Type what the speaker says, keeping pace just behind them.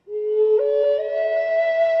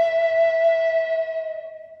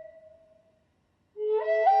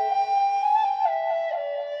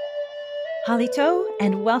Halito,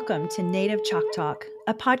 and welcome to Native Chalk Talk,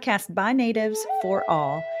 a podcast by natives for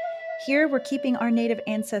all. Here we're keeping our Native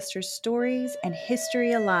ancestors' stories and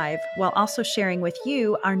history alive while also sharing with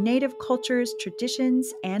you our Native cultures,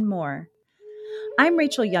 traditions, and more. I'm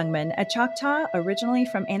Rachel Youngman, a Choctaw originally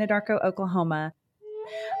from Anadarko, Oklahoma.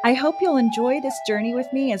 I hope you'll enjoy this journey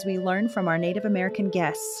with me as we learn from our Native American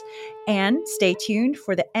guests. And stay tuned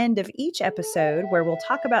for the end of each episode where we'll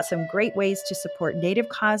talk about some great ways to support Native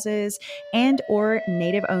causes and or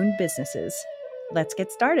Native-owned businesses. Let's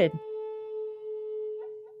get started.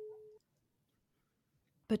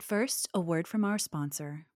 But first, a word from our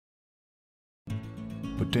sponsor.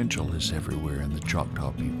 Potential is everywhere in the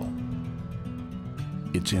Choctaw people.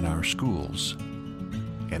 It's in our schools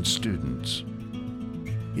and students.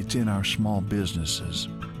 It's in our small businesses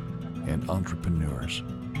and entrepreneurs.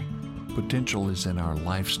 Potential is in our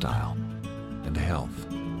lifestyle and health.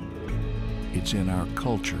 It's in our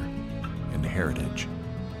culture and heritage.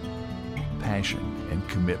 Passion and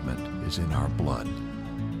commitment is in our blood.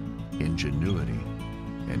 Ingenuity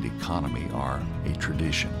and economy are a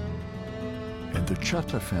tradition. And the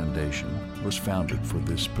Choctaw Foundation was founded for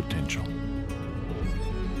this potential.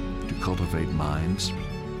 To cultivate minds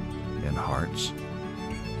and hearts,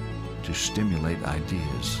 to stimulate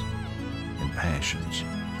ideas and passions,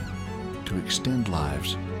 to extend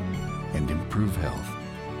lives and improve health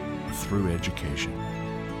through education,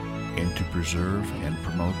 and to preserve and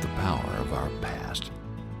promote the power of our past.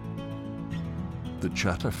 The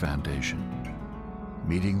Choctaw Foundation,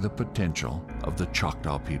 meeting the potential of the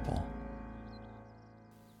Choctaw people.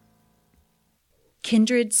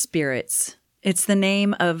 Kindred Spirits. It's the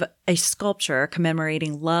name of a sculpture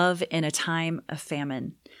commemorating love in a time of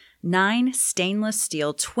famine. 9 stainless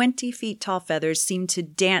steel, 20 feet tall feathers seem to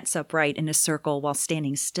dance upright in a circle while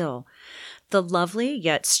standing still. The lovely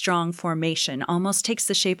yet strong formation almost takes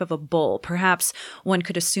the shape of a bowl. Perhaps one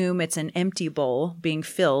could assume it's an empty bowl being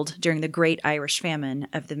filled during the Great Irish Famine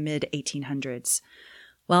of the mid-1800s.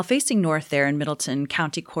 While facing north there in Middleton,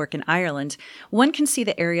 County Cork in Ireland, one can see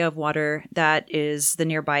the area of water that is the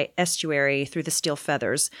nearby estuary through the steel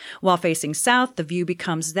feathers. While facing south, the view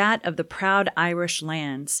becomes that of the proud Irish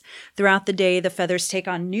lands. Throughout the day, the feathers take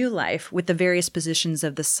on new life with the various positions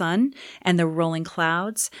of the sun and the rolling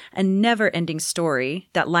clouds, a never-ending story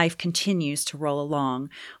that life continues to roll along,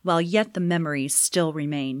 while yet the memories still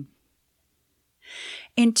remain.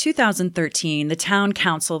 In 2013, the town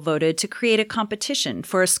council voted to create a competition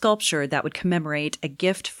for a sculpture that would commemorate a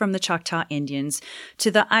gift from the Choctaw Indians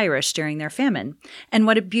to the Irish during their famine. And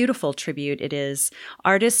what a beautiful tribute it is.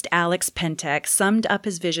 Artist Alex Pentek summed up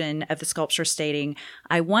his vision of the sculpture stating,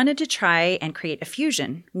 "I wanted to try and create a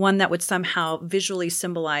fusion, one that would somehow visually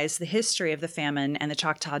symbolize the history of the famine and the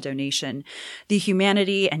Choctaw donation, the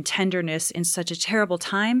humanity and tenderness in such a terrible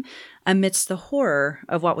time amidst the horror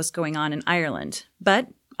of what was going on in Ireland, but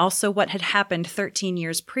also what had happened 13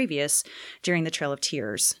 years previous during the Trail of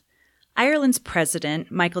Tears." Ireland's president,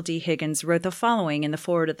 Michael D. Higgins, wrote the following in the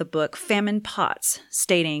foreword of the book Famine Pots,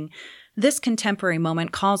 stating, "This contemporary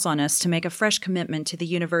moment calls on us to make a fresh commitment to the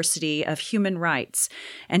university of human rights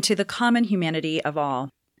and to the common humanity of all.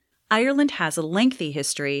 Ireland has a lengthy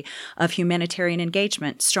history of humanitarian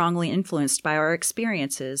engagement, strongly influenced by our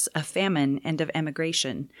experiences of famine and of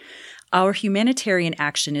emigration. Our humanitarian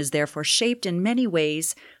action is therefore shaped in many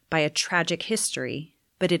ways by a tragic history,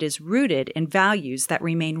 but it is rooted in values that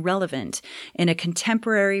remain relevant in a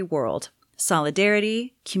contemporary world: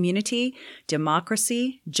 solidarity, community,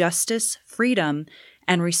 democracy, justice, freedom,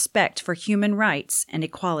 and respect for human rights and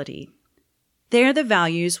equality. They are the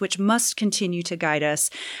values which must continue to guide us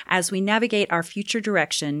as we navigate our future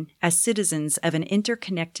direction as citizens of an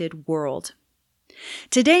interconnected world."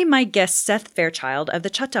 Today, my guest Seth Fairchild of the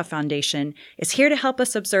Choctaw Foundation is here to help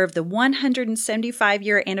us observe the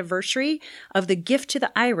 175-year anniversary of the gift to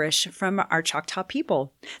the Irish from our Choctaw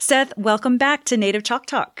people. Seth, welcome back to Native Chalk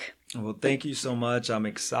Talk. Well, thank you so much. I'm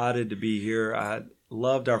excited to be here. I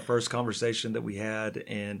loved our first conversation that we had,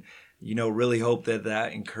 and really hope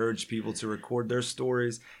that encouraged people to record their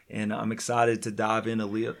stories. And I'm excited to dive in a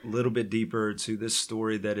little bit deeper to this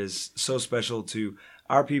story that is so special to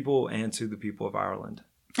our people and to the people of Ireland.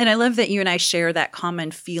 And I love that you and I share that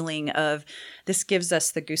common feeling of this gives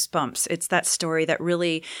us the goosebumps. It's that story that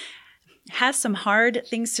really has some hard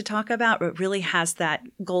things to talk about, but really has that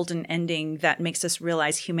golden ending that makes us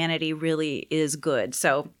realize humanity really is good.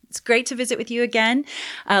 So it's great to visit with you again.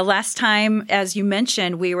 Last time, as you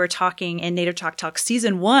mentioned, we were talking in Native Chalk Talk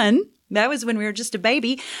Season 1. That was when we were just a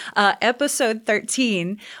baby, episode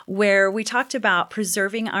 13, where we talked about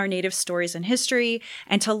preserving our Native stories and history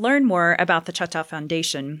and to learn more about the Choctaw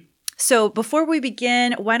Foundation. So before we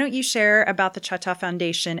begin, why don't you share about the Choctaw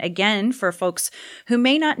Foundation again for folks who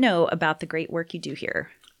may not know about the great work you do here?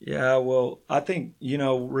 Yeah, well, I think,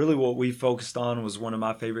 really what we focused on was one of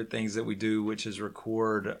my favorite things that we do, which is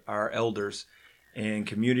record our elders and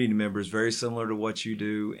community members, very similar to what you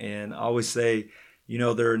do. And I always say,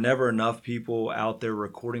 there are never enough people out there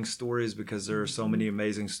recording stories because there are so many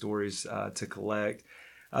amazing stories to collect.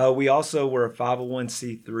 We also were a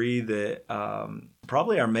 501c3 that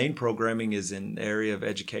probably our main programming is in the area of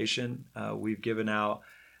education. We've given out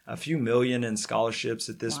a few million in scholarships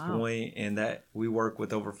at this point, and that we work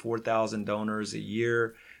with over 4,000 donors a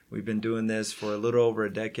year. We've been doing this for a little over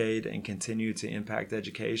a decade and continue to impact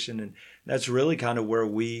education. And that's really kind of where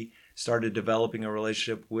we started developing a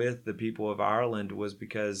relationship with the people of Ireland, was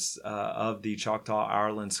because of the Choctaw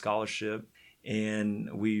Ireland Scholarship. And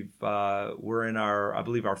we're in I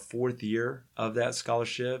believe our fourth year of that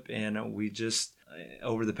scholarship. And we just,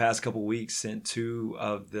 over the past couple of weeks, sent two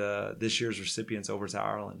of this year's recipients over to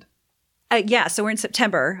Ireland. So we're in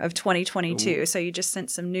September of 2022. So you just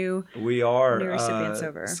sent some new recipients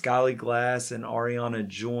over. Skyly Glass and Ariana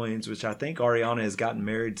Joins, which I think Ariana has gotten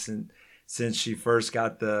married since she first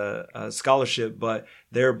got the scholarship, but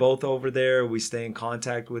they're both over there. We stay in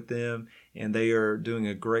contact with them, and they are doing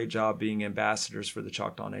a great job being ambassadors for the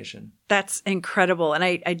Choctaw Nation. That's incredible. And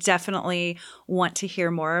I definitely want to hear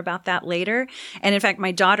more about that later. And in fact,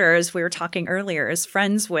 my daughter, as we were talking earlier, is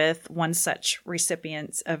friends with one such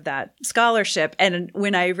recipient of that scholarship. And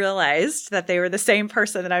when I realized that they were the same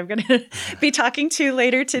person that I'm going to be talking to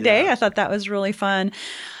later today, I thought that was really fun.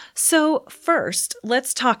 So first,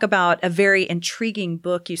 let's talk about a very intriguing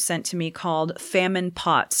book you sent to me called Famine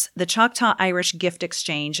Pots, The Choctaw Irish Gift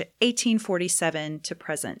Exchange, 1847 to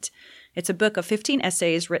Present. It's a book of 15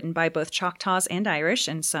 essays written by both Choctaws and Irish,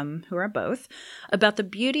 and some who are both, about the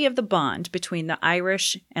beauty of the bond between the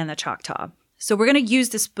Irish and the Choctaw. So we're going to use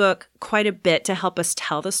this book quite a bit to help us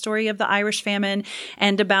tell the story of the Irish famine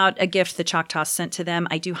and about a gift the Choctaws sent to them.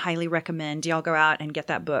 I do highly recommend y'all go out and get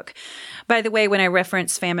that book. By the way, when I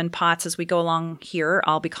reference Famine Pots as we go along here,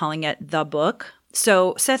 I'll be calling it the book.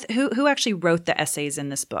 So Seth, who actually wrote the essays in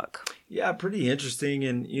this book? Yeah, pretty interesting.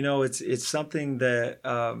 And, it's something that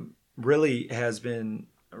really has been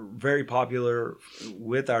very popular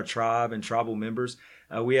with our tribe and tribal members.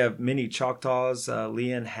 We have many Choctaws,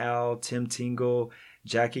 Leanne Howe, Tim Tingle,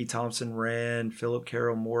 Jackie Thompson Rand, Philip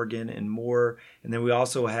Carroll Morgan, and more. And then we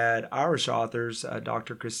also had Irish authors,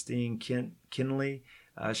 Dr. Christine Kinley,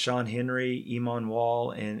 Sean Henry, Eamon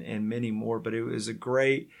Wall, and many more. But it was a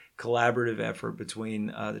great collaborative effort between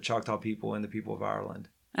the Choctaw people and the people of Ireland.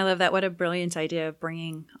 I love that. What a brilliant idea of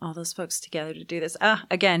bringing all those folks together to do this.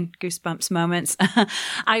 Again, goosebumps moments.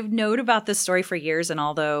 I've known about this story for years, and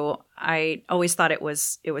although I always thought it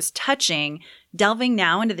was touching, delving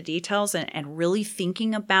now into the details and really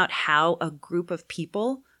thinking about how a group of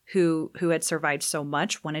people who had survived so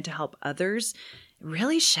much wanted to help others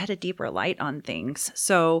really shed a deeper light on things.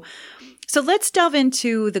 So let's delve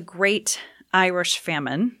into the great Irish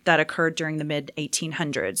famine that occurred during the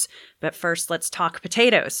mid-1800s. But first, let's talk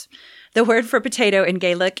potatoes. The word for potato in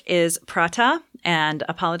Gaelic is prata, and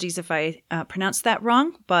apologies if I pronounced that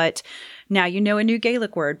wrong, but now you know a new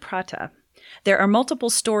Gaelic word, prata. There are multiple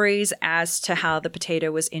stories as to how the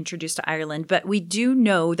potato was introduced to Ireland, but we do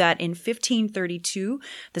know that in 1532,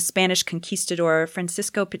 the Spanish conquistador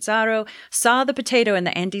Francisco Pizarro saw the potato in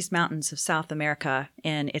the Andes Mountains of South America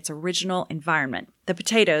in its original environment, the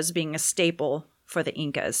potatoes being a staple for the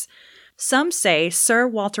Incas. Some say Sir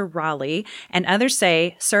Walter Raleigh, and others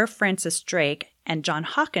say Sir Francis Drake and John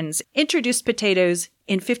Hawkins introduced potatoes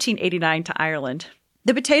in 1589 to Ireland.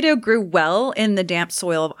 The potato grew well in the damp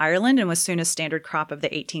soil of Ireland and was soon a standard crop of the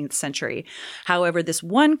 18th century. However, this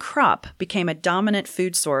one crop became a dominant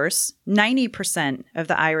food source, 90% of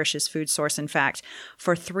the Irish's food source, in fact,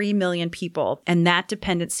 for 3 million people, and that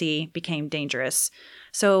dependency became dangerous.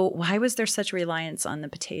 So why was there such reliance on the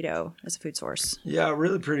potato as a food source? Yeah,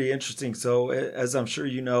 really pretty interesting. So as I'm sure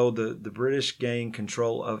you know, the British gained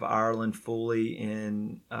control of Ireland fully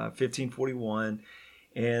in 1541.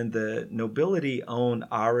 And the nobility owned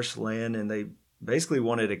Irish land, and they basically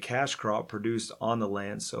wanted a cash crop produced on the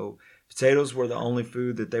land. So potatoes were the only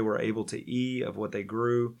food that they were able to eat of what they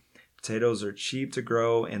grew. Potatoes are cheap to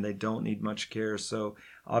grow, and they don't need much care. So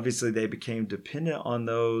obviously they became dependent on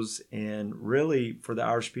those. And really, for the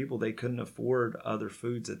Irish people, they couldn't afford other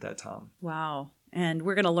foods at that time. Wow. And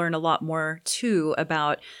we're going to learn a lot more, too,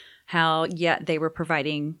 about how, they were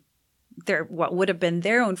providing what would have been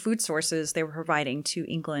their own food sources they were providing to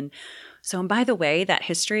England. So, and by the way, that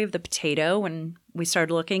history of the potato, when we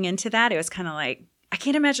started looking into that, it was kind of like, I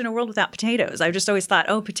can't imagine a world without potatoes. I've just always thought,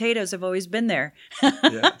 oh, potatoes have always been there.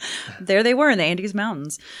 Yeah. There they were in the Andes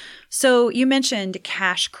Mountains. So you mentioned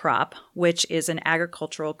cash crop, which is an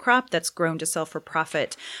agricultural crop that's grown to sell for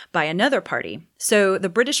profit by another party. So the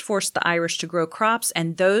British forced the Irish to grow crops,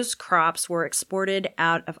 and those crops were exported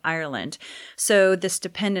out of Ireland. So this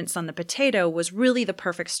dependence on the potato was really the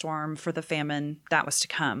perfect storm for the famine that was to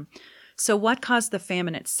come. So what caused the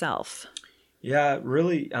famine itself? Yeah,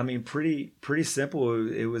 really, I mean, pretty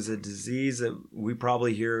simple. It was a disease that we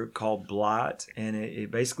probably hear called blight, and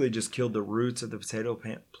it basically just killed the roots of the potato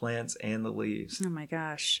plants and the leaves. Oh my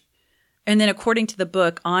gosh. And then according to the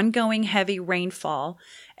book, ongoing heavy rainfall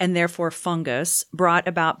and therefore fungus brought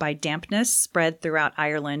about by dampness spread throughout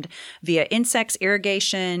Ireland via insects,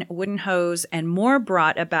 irrigation, wooden hose, and more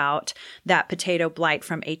brought about that potato blight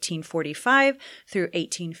from 1845 through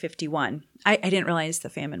 1851. I didn't realize the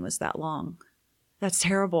famine was that long. That's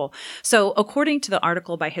terrible. So according to the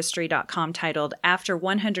article by History.com titled, After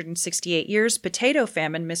 168 Years, Potato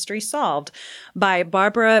Famine Mystery Solved by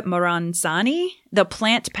Barbara Moranzani, the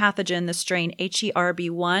plant pathogen, the strain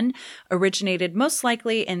HERB1, originated most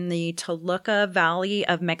likely in the Toluca Valley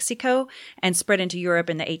of Mexico and spread into Europe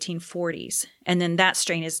in the 1840s. And then that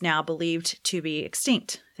strain is now believed to be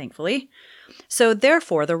extinct, thankfully. So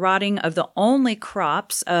therefore, the rotting of the only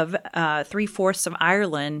crops of 3/4 of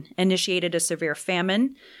Ireland initiated a severe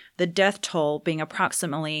famine, the death toll being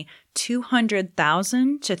approximately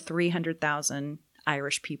 200,000 to 300,000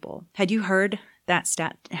 Irish people. Had you heard that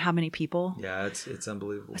stat? How many people? Yeah, it's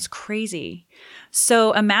unbelievable. It's crazy.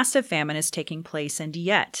 So a massive famine is taking place, and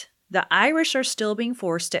yet the Irish are still being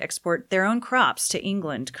forced to export their own crops to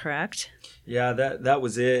England, correct? Yeah, that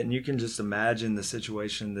was it. And you can just imagine the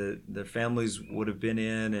situation that the families would have been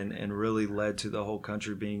in and really led to the whole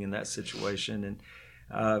country being in that situation. And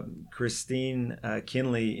Christine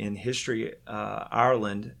Kinley in History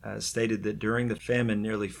Ireland stated that during the famine,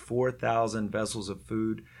 nearly 4,000 vessels of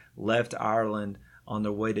food left Ireland on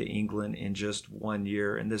their way to England in just 1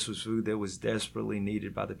 year. And this was food that was desperately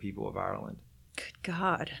needed by the people of Ireland. Good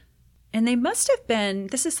God. And they must have been,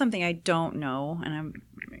 this is something I don't know, and I'm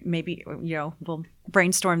maybe, we'll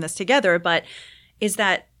brainstorm this together, but is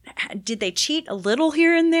that, did they cheat a little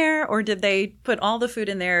here and there, or did they put all the food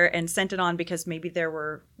in there and sent it on because maybe there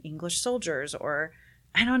were English soldiers, or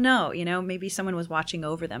I don't know, maybe someone was watching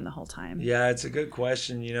over them the whole time? Yeah, it's a good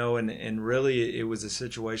question, and really it was a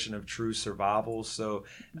situation of true survival. So,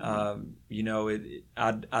 I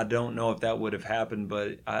don't know if that would have happened,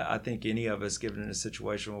 but I think any of us, given in a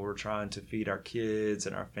situation where we're trying to feed our kids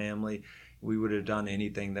and our family, we would have done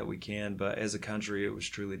anything that we can. But as a country, it was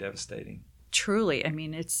truly devastating. Truly. I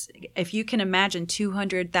mean, if you can imagine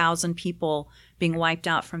 200,000 people being wiped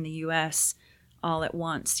out from the U.S. all at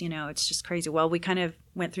once, it's just crazy. Well, we kind of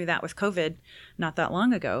went through that with COVID not that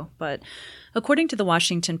long ago. But according to the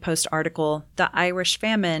Washington Post article, The Irish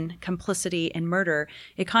Famine, Complicity in Murder,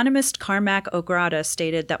 economist Cormac O'Grada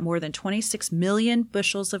stated that more than 26 million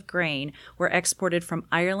bushels of grain were exported from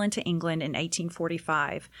Ireland to England in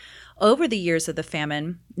 1845. Over the years of the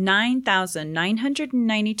famine,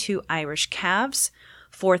 9,992 Irish calves,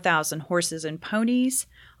 4,000 horses and ponies,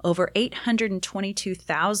 over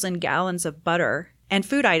 822,000 gallons of butter, and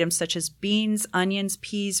food items such as beans, onions,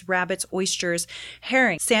 peas, rabbits, oysters,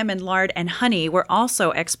 herring, salmon, lard, and honey were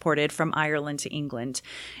also exported from Ireland to England.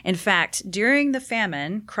 In fact, during the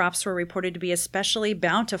famine, crops were reported to be especially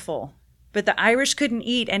bountiful. But the Irish couldn't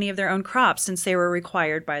eat any of their own crops since they were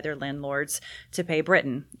required by their landlords to pay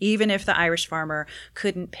Britain, even if the Irish farmer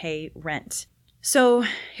couldn't pay rent. So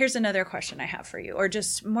here's another question I have for you, or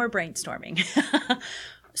just more brainstorming.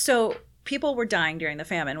 So people were dying during the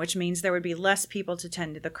famine, which means there would be less people to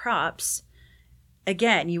tend to the crops.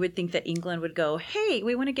 Again, you would think that England would go, hey,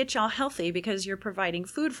 we want to get y'all healthy because you're providing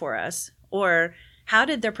food for us. Or how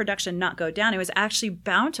did their production not go down? It was actually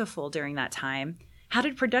bountiful during that time. How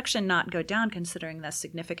did production not go down considering the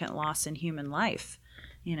significant loss in human life?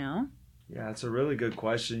 Yeah, it's a really good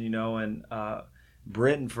question, and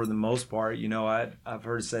Britain, for the most part, I've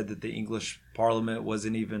heard it said that the English Parliament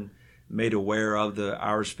wasn't even made aware of the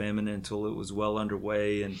Irish famine until it was well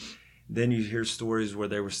underway. And then you hear stories where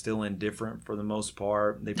they were still indifferent for the most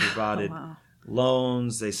part. They provided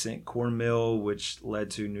loans. They sent cornmeal, which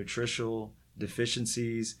led to nutritional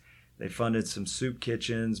deficiencies. They funded some soup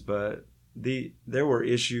kitchens, but there were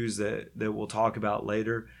issues that we'll talk about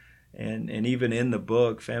later. And even in the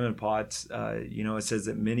book, Famine Pots, it says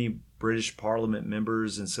that many British Parliament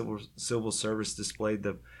members and civil service displayed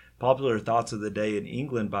the popular thoughts of the day in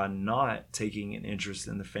England by not taking an interest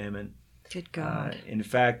in the famine. Good God. In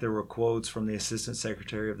fact, there were quotes from the Assistant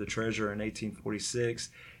Secretary of the Treasury in 1846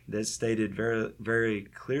 that stated very, very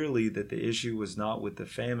clearly that the issue was not with the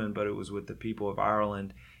famine, but it was with the people of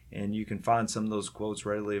Ireland. And you can find some of those quotes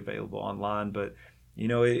readily available online. But,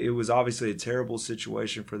 it was obviously a terrible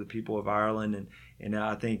situation for the people of Ireland. And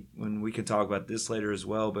I think when we can talk about this later as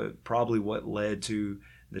well, but probably what led to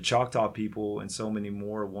the Choctaw people and so many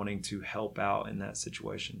more wanting to help out in that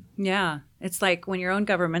situation. Yeah. It's like when your own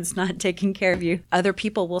government's not taking care of you, other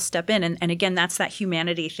people will step in. And again, that's that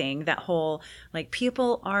humanity thing, that whole, like,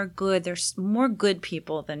 people are good. There's more good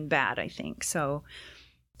people than bad, I think. So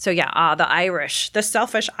yeah, the Irish, the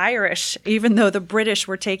selfish Irish, even though the British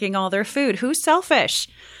were taking all their food. Who's selfish?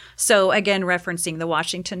 So again, referencing the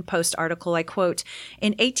Washington Post article, I quote,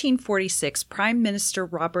 "In 1846, Prime Minister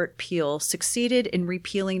Robert Peel succeeded in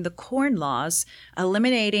repealing the Corn Laws,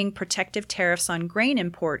 eliminating protective tariffs on grain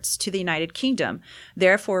imports to the United Kingdom,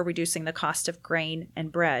 therefore reducing the cost of grain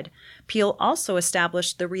and bread. Peel also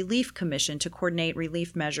established the Relief Commission to coordinate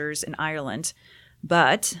relief measures in Ireland.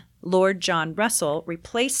 But Lord John Russell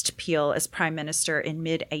replaced Peel as Prime Minister in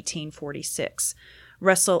mid-1846.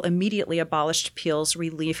 Russell immediately abolished Peel's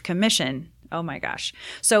Relief Commission." Oh my gosh.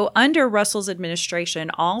 So under Russell's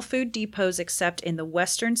administration, all food depots except in the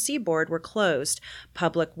western seaboard were closed.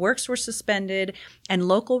 Public works were suspended, and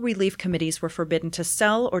local relief committees were forbidden to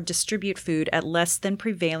sell or distribute food at less than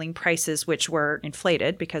prevailing prices, which were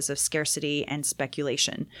inflated because of scarcity and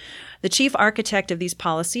speculation. The chief architect of these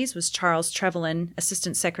policies was Charles Trevelyan,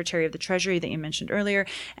 Assistant Secretary of the Treasury that you mentioned earlier,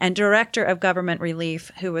 and Director of Government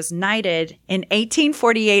Relief, who was knighted in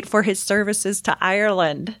 1848 for his services to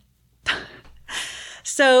Ireland.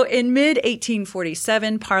 So in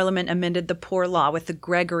mid-1847, Parliament amended the Poor Law with the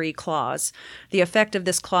Gregory Clause. The effect of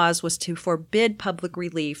this clause was to forbid public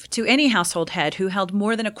relief to any household head who held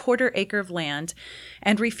more than a quarter acre of land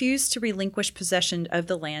and refused to relinquish possession of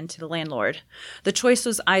the land to the landlord. The choice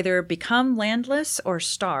was either become landless or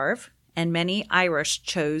starve, and many Irish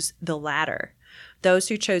chose the latter. Those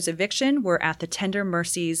who chose eviction were at the tender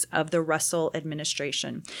mercies of the Russell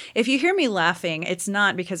administration. If you hear me laughing, it's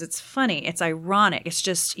not because it's funny. It's ironic. It's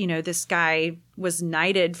just, this guy was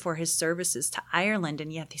knighted for his services to Ireland,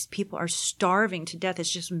 and yet these people are starving to death.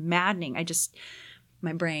 It's just maddening.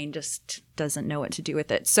 My brain just doesn't know what to do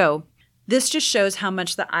with it. So this just shows how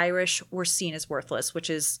much the Irish were seen as worthless, which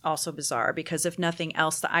is also bizarre because if nothing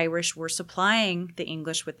else, the Irish were supplying the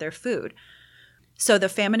English with their food. So the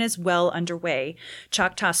famine is well underway.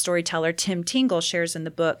 Choctaw storyteller Tim Tingle shares in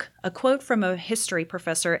the book a quote from a history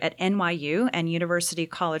professor at NYU and University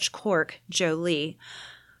College Cork, Joe Lee.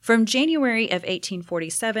 From January of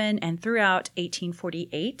 1847 and throughout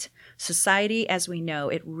 1848, society as we know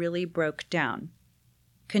it really broke down.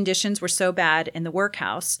 Conditions were so bad in the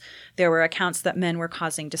workhouse, there were accounts that men were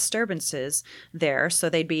causing disturbances there, so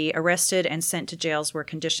they'd be arrested and sent to jails where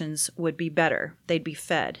conditions would be better. They'd be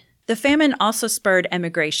fed. The famine also spurred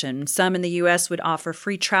emigration. Some in the U.S. would offer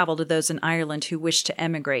free travel to those in Ireland who wished to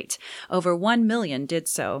emigrate. Over 1 million did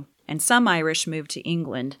so, and some Irish moved to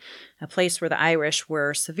England, a place where the Irish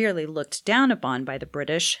were severely looked down upon by the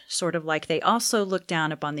British, sort of like they also looked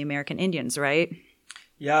down upon the American Indians, right?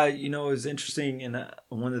 Yeah, it was interesting, and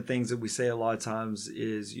one of the things that we say a lot of times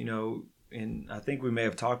is, and I think we may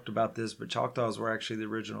have talked about this, but Choctaws were actually the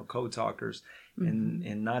original code talkers. In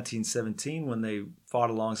 1917, when they fought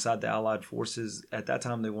alongside the Allied forces, at that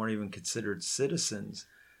time they weren't even considered citizens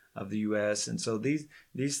of the U.S. And so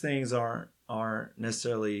these things aren't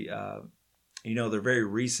necessarily, they're very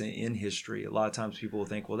recent in history. A lot of times people will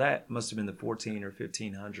think, well, that must have been the 14 or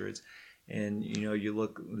 1500s. And, you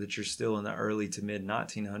look that you're still in the early to mid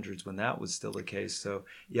 1900s when that was still the case. So,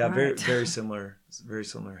 yeah, right. very, very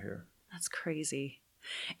similar here. That's crazy.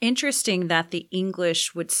 Interesting that the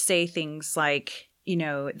English would say things like,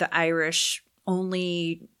 the Irish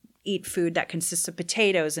only eat food that consists of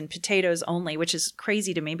potatoes and potatoes only, which is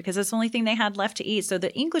crazy to me because that's the only thing they had left to eat. So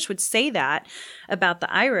the English would say that about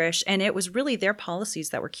the Irish, and it was really their policies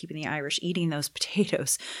that were keeping the Irish eating those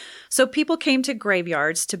potatoes. So people came to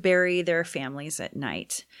graveyards to bury their families at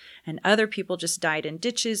night, and other people just died in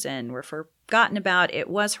ditches and were forgotten about. It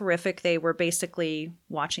was horrific. They were basically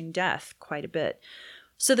watching death quite a bit.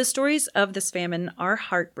 So the stories of this famine are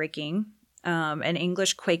heartbreaking. An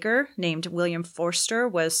English Quaker named William Forster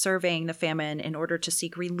was surveying the famine in order to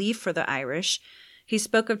seek relief for the Irish. He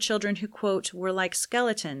spoke of children who, quote, were like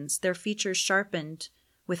skeletons, their features sharpened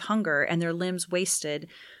with hunger and their limbs wasted,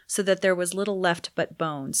 so that there was little left but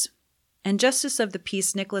bones. And Justice of the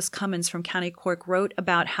Peace Nicholas Cummins from County Cork wrote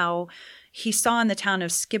about how he saw in the town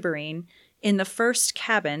of Skibbereen In the first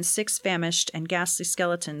cabin, 6 famished and ghastly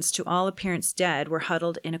skeletons, to all appearance dead, were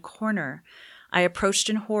huddled in a corner. I approached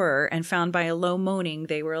in horror and found by a low moaning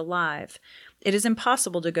they were alive. It is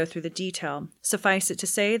impossible to go through the detail. Suffice it to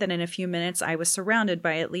say that in a few minutes I was surrounded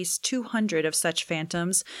by at least 200 of such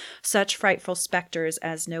phantoms, such frightful specters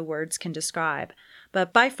as no words can describe.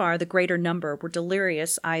 But by far the greater number were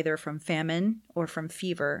delirious either from famine or from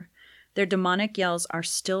fever. Their demonic yells are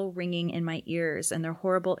still ringing in my ears, and their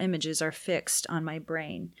horrible images are fixed on my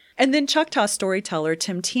brain. And then Choctaw storyteller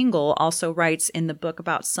Tim Tingle also writes in the book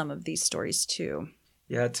about some of these stories too.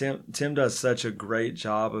 Yeah, Tim does such a great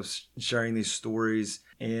job of sharing these stories,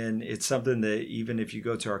 and it's something that even if you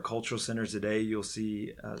go to our cultural centers today, you'll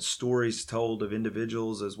see stories told of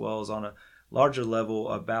individuals as well as on a larger level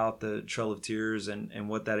about the Trail of Tears and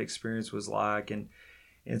what that experience was like. And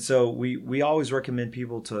so we always recommend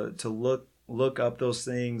people to look up those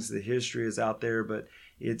things. The history is out there, but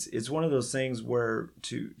it's one of those things where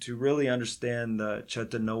to really understand the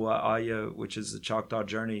Chattanooga Aya, which is the Choctaw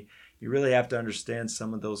journey, you really have to understand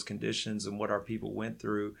some of those conditions and what our people went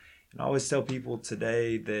through. And I always tell people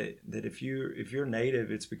today that if you're Native,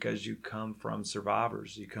 it's because you come from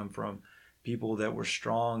survivors. You come from people that were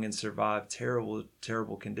strong and survived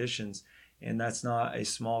terrible conditions. And that's not a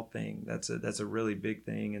small thing. That's a really big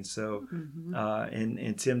thing. And so,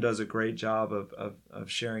 and Tim does a great job of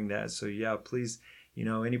sharing that. So yeah, please,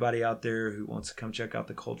 anybody out there who wants to come check out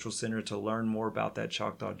the Cultural Center to learn more about that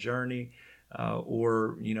Choctaw journey,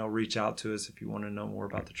 or reach out to us if you want to know more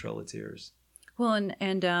about the Trail of Tears. Well,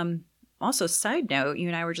 and also side note, you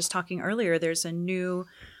and I were just talking earlier. There's a new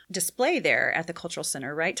display there at the Cultural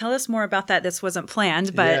Center, right? Tell us more about that. This wasn't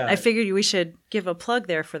planned, but yeah. I figured we should give a plug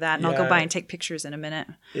there for that, and I'll go by and take pictures in a minute.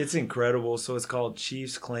 It's incredible. So it's called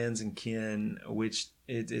Chiefs, Clans, and Kin, which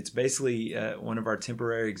it's basically one of our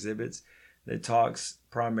temporary exhibits that talks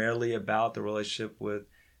primarily about the relationship with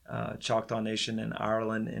Choctaw Nation and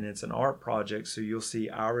Ireland, and it's an art project. So you'll see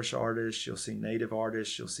Irish artists, you'll see Native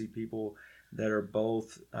artists, you'll see people that are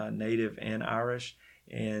both Native and Irish.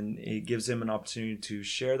 And it gives them an opportunity to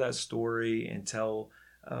share that story and tell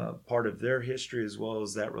part of their history as well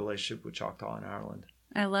as that relationship with Choctaw and Ireland.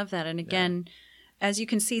 I love that. And again, as you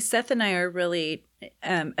can see, Seth and I are really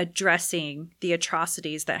addressing the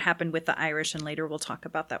atrocities that happened with the Irish, and later we'll talk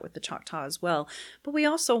about that with the Choctaw as well. But we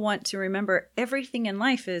also want to remember everything in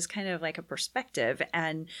life is kind of like a perspective.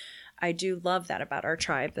 And I do love that about our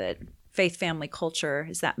tribe, that faith, family, culture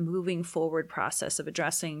is that moving forward process of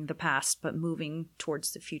addressing the past, but moving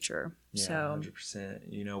towards the future. Yeah, so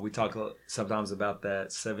 100%. We talk sometimes about that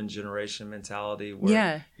 7-generation mentality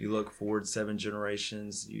where you look forward 7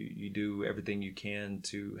 generations, you do everything you can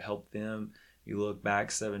to help them. You look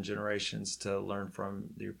back 7 generations to learn from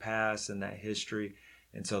your past and that history.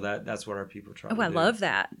 And so that's what our people try to do. I love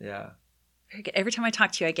that. Yeah. Every time I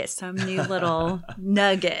talk to you, I get some new little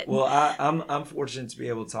nugget. Well, I'm fortunate to be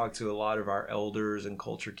able to talk to a lot of our elders and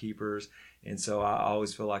culture keepers, and so I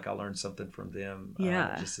always feel like I learned something from them.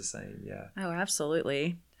 Just the same. Yeah. Oh,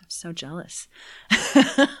 absolutely. I'm so jealous.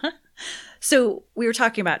 So we were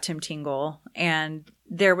talking about Tim Tingle, and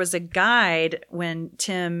there was a guide when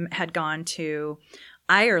Tim had gone to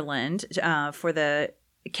Ireland for the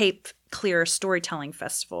Cape Clear Storytelling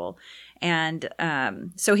Festival. And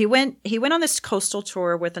so he went on this coastal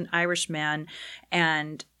tour with an Irishman,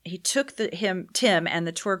 and he took Tim and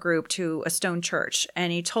the tour group to a stone church,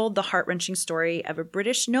 and he told the heart-wrenching story of a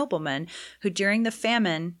British nobleman who during the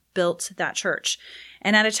famine built that church.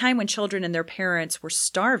 And at a time when children and their parents were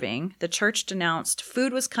starving, the church denounced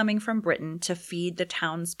food was coming from Britain to feed the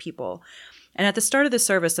townspeople. And at the start of the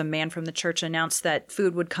service, a man from the church announced that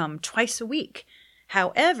food would come twice a week.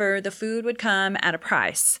 However, the food would come at a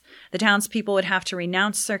price. The townspeople would have to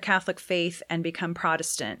renounce their Catholic faith and become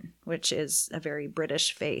Protestant, which is a very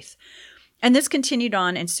British faith. And this continued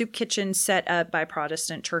on in soup kitchens set up by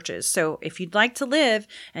Protestant churches. So if you'd like to live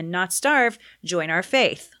and not starve, join our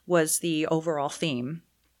faith, was the overall theme.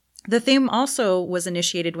 The theme also was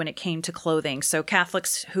initiated when it came to clothing. So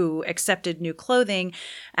Catholics who accepted new clothing,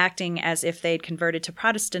 acting as if they'd converted to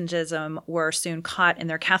Protestantism, were soon caught in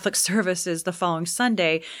their Catholic services the following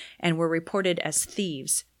Sunday and were reported as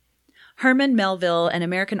thieves. Herman Melville, an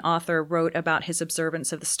American author, wrote about his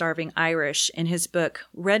observance of the starving Irish in his book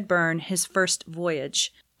Redburn, His First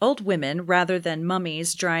Voyage. Old women, rather than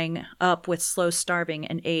mummies drying up with slow starving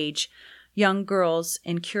and age, young girls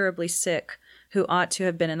incurably sick, who ought to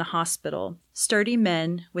have been in the hospital, sturdy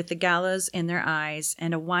men with the gallows in their eyes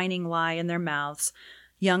and a whining lie in their mouths,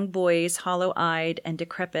 young boys hollow-eyed and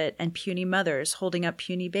decrepit, and puny mothers holding up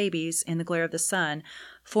puny babies in the glare of the sun,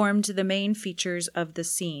 formed the main features of the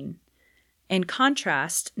scene. In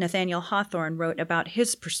contrast, Nathaniel Hawthorne wrote about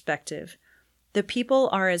his perspective. The people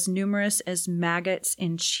are as numerous as maggots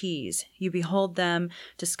in cheese. You behold them,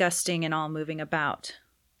 disgusting and all moving about.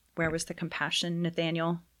 Where was the compassion,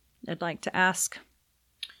 Nathaniel? I'd like to ask.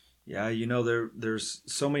 Yeah, there's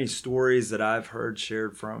so many stories that I've heard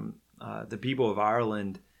shared from the people of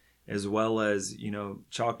Ireland, as well as,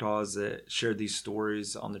 Choctaws that shared these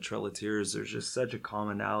stories on the Trail of Tears. There's just such a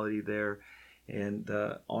commonality there. And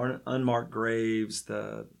the unmarked graves,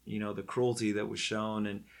 the cruelty that was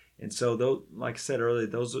shown. And so, like I said earlier,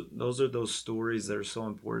 those are those stories that are so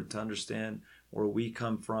important to understand where we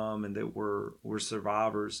come from, and that we're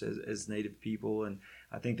survivors as Native people. And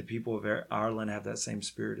I think the people of Ireland have that same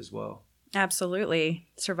spirit as well. Absolutely.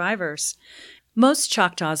 Survivors. Most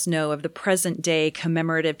Choctaws know of the present-day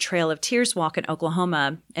commemorative Trail of Tears walk in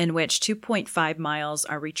Oklahoma, in which 2.5 miles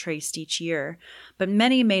are retraced each year. But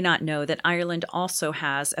many may not know that Ireland also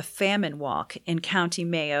has a famine walk in County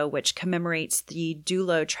Mayo, which commemorates the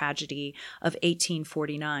Dulo tragedy of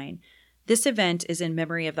 1849. This event is in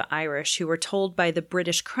memory of the Irish, who were told by the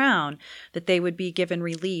British Crown that they would be given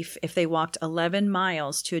relief if they walked 11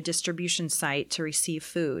 miles to a distribution site to receive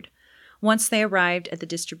food. Once they arrived at the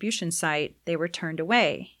distribution site, they were turned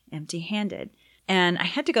away, empty-handed. And I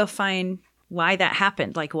had to go find why that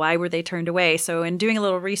happened. Like, why were they turned away? So in doing a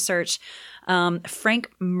little research,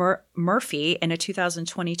 Frank Murphy, in a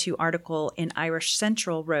 2022 article in Irish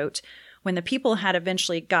Central, wrote, when the people had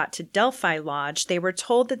eventually got to Delphi Lodge, they were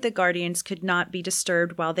told that the guardians could not be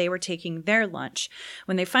disturbed while they were taking their lunch.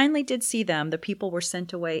 When they finally did see them, the people were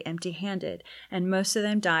sent away empty-handed, and most of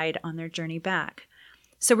them died on their journey back.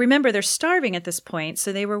 So remember, they're starving at this point,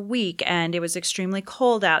 so they were weak, and it was extremely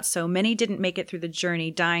cold out, so many didn't make it through the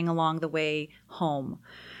journey, dying along the way home.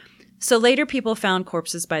 So later people found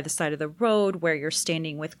corpses by the side of the road where you're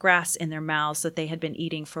standing with grass in their mouths that they had been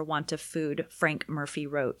eating for want of food, Frank Murphy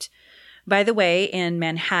wrote. By the way, in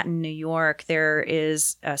Manhattan, New York, there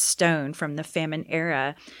is a stone from the famine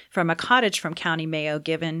era from a cottage from County Mayo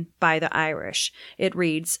given by the Irish. It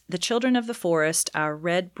reads, "The children of the forest, our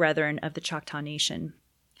red brethren of the Choctaw Nation."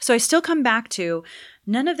 So I still come back to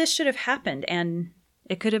none of this should have happened, and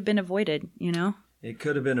it could have been avoided, It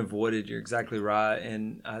could have been avoided. You're exactly right.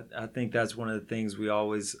 And I think that's one of the things we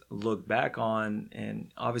always look back on.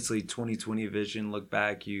 And obviously 2020 vision, look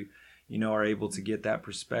back, you are able to get that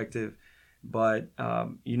perspective. But,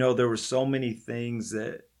 there were so many things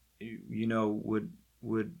that,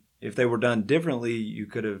 would if they were done differently, you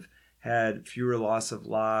could have had fewer loss of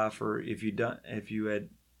life, or if you had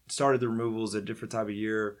started the removals at a different time of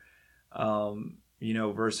year,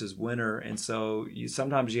 versus winter. And so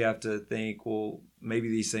sometimes you have to think, well, maybe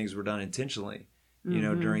these things were done intentionally,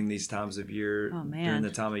 during these times of year, during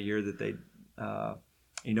the time of year that they,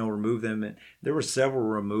 remove them. And there were several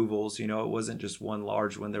removals, it wasn't just one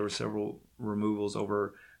large one. There were several removals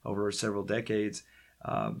over several decades.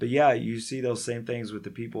 But yeah, you see those same things with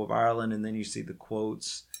the people of Ireland, and then you see the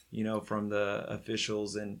quotes, from the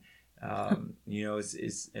officials, and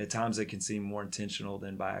it's at times it can seem more intentional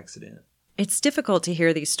than by accident. It's difficult to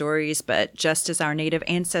hear these stories, but just as our native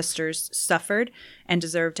ancestors suffered and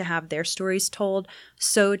deserve to have their stories told,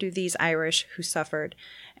 so do these Irish who suffered.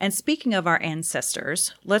 And speaking of our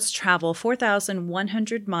ancestors, let's travel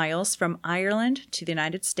 4,100 miles from Ireland to the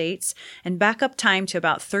United States and back up time to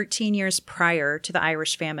about 13 years prior to the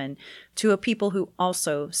Irish famine, to a people who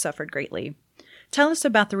also suffered greatly. Tell us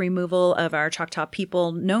about the removal of our Choctaw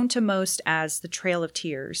people, known to most as the Trail of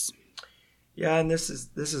Tears. Yeah, and this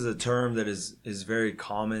is a term that is very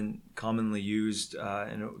commonly used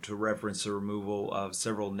to reference the removal of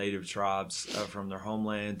several native tribes from their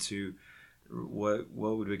homeland to what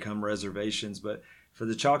would become reservations. But for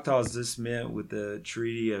the Choctaws, this meant with the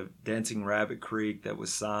Treaty of Dancing Rabbit Creek that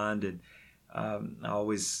was signed, and I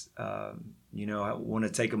always I want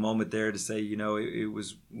to take a moment there to say it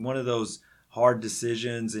was one of those hard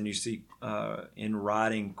decisions, and you see in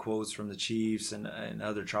writing quotes from the chiefs and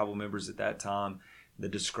other tribal members at that time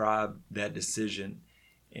that describe that decision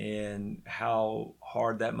and how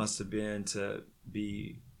hard that must have been to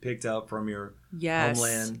be picked up from your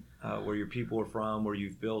homeland, where your people are from, where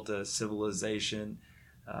you've built a civilization,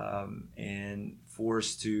 and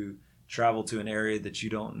forced to travel to an area that you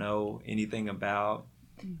don't know anything about.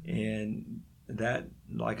 Mm-hmm. And that,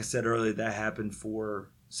 like I said earlier, that happened for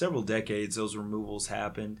several decades. Those removals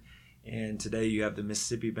happened, and today you have the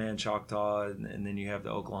Mississippi Band Choctaw, and then you have the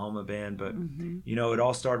Oklahoma Band. But it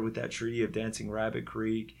all started with that Treaty of Dancing Rabbit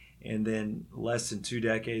Creek, and then less than 2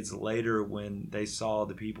 decades later, when they saw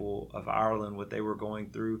the people of Ireland, what they were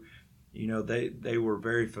going through, they were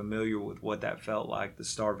very familiar with what that felt like, the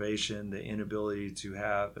starvation, the inability to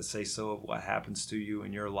have a say-so of what happens to you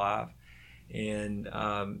in your life. And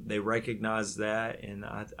they recognized that. And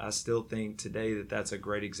I still think today that that's a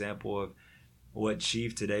great example of what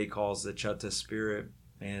Chief today calls the Chutta spirit.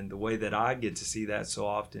 And the way that I get to see that so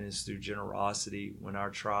often is through generosity, when our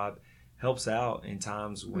tribe helps out in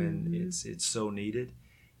times when it's so needed.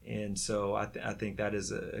 And so I think that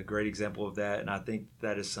is a great example of that. And I think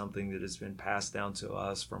that is something that has been passed down to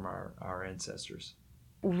us from our ancestors.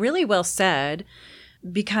 Really well said,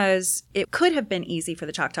 because it could have been easy for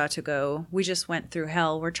the Choctaw to go, we just went through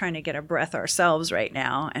hell. We're trying to get a breath ourselves right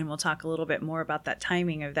now. And we'll talk a little bit more about that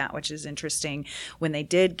timing of that, which is interesting when they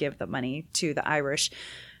did give the money to the Irish.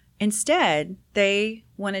 Instead, they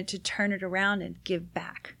wanted to turn it around and give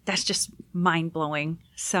back. That's just mind-blowing.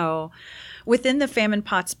 So within the Famine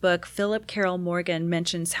Pots book, Philip Carroll Morgan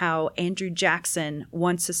mentions how Andrew Jackson,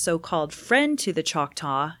 once a so-called friend to the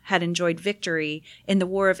Choctaw, had enjoyed victory in the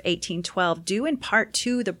War of 1812, due in part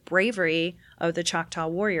to the bravery of the Choctaw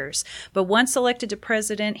warriors. But once elected to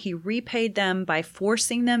president, he repaid them by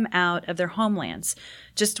forcing them out of their homelands.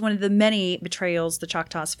 Just one of the many betrayals the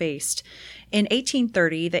Choctaws faced. In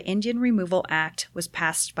 1830, the Indian Removal Act was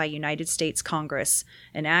passed by United States Congress,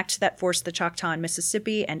 an act that forced the Choctaw in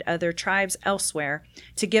Mississippi and other tribes elsewhere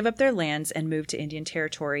to give up their lands and move to Indian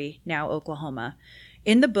Territory, now Oklahoma.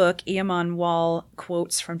 In the book, Eamon Wall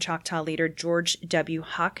quotes from Choctaw leader George W.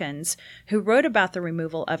 Hawkins, who wrote about the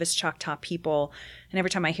removal of his Choctaw people. And every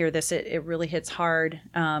time I hear this, it really hits hard.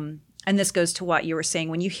 And this goes to what you were saying.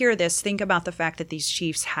 When you hear this, think about the fact that these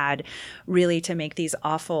chiefs had really to make these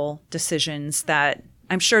awful decisions that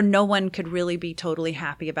I'm sure no one could really be totally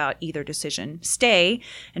happy about either decision. Stay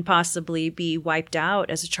and possibly be wiped out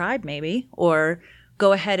as a tribe maybe, or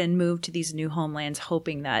go ahead and move to these new homelands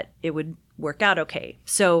hoping that it would work out okay.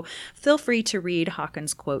 So feel free to read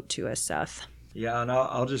Hawkins' quote to us, Seth. Yeah, and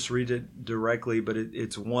I'll just read it directly, but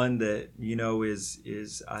it's one that,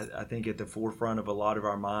 is I think at the forefront of a lot of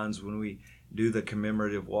our minds when we do the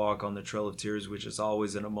commemorative walk on the Trail of Tears, which is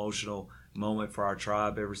always an emotional moment for our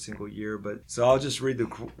tribe every single year. But so I'll just read the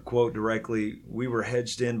quote directly. "We were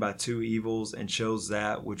hedged in by two evils and chose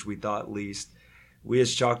that which we thought least. We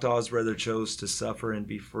as Choctaws rather chose to suffer and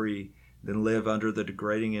be free than live under the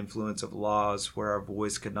degrading influence of laws where our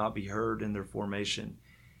voice could not be heard in their formation.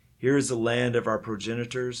 Here is the land of our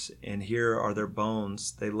progenitors, and here are their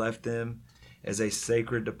bones. They left them as a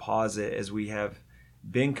sacred deposit, as we have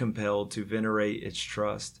been compelled to venerate its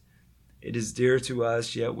trust. It is dear to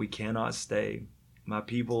us, yet we cannot stay. My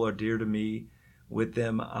people are dear to me. With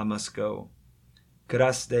them I must go. Could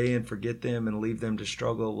I stay and forget them and leave them to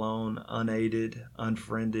struggle alone, unaided,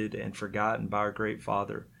 unfriended, and forgotten by our great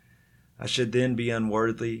father? I should then be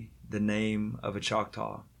unworthy the name of a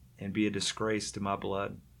Choctaw and be a disgrace to my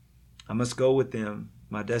blood. I must go with them.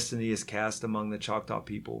 My destiny is cast among the Choctaw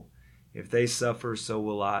people. If they suffer, so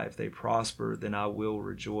will I. If they prosper, then I will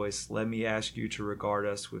rejoice. Let me ask you to regard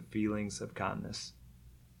us with feelings of kindness."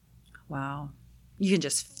 Wow. You can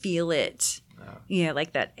just feel it.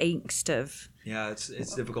 Like that angst of... Yeah,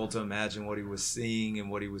 it's difficult to imagine what he was seeing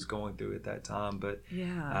and what he was going through at that time. But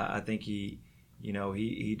I think he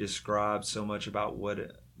described so much about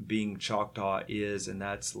what being Choctaw is, and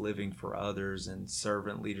that's living for others and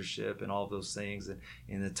servant leadership and all those things. And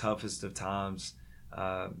in the toughest of times,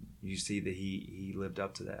 you see that he lived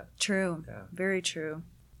up to that. True. Yeah. Very true.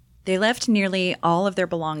 They left nearly all of their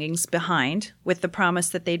belongings behind with the promise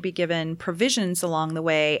that they'd be given provisions along the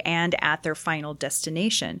way and at their final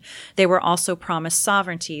destination. They were also promised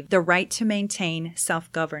sovereignty, the right to maintain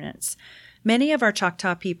self-governance. Many of our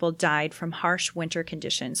Choctaw people died from harsh winter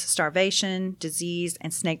conditions, starvation, disease,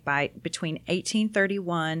 and snakebite between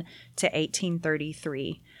 1831 to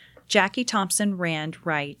 1833. Jackie Thompson Rand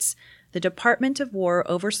writes, "The Department of War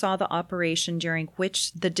oversaw the operation during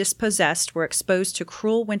which the dispossessed were exposed to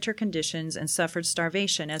cruel winter conditions and suffered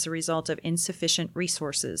starvation as a result of insufficient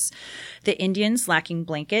resources. The Indians, lacking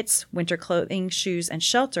blankets, winter clothing, shoes, and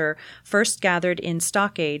shelter, first gathered in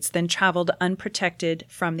stockades, then traveled unprotected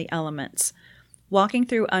from the elements. Walking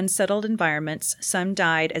through unsettled environments, some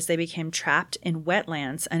died as they became trapped in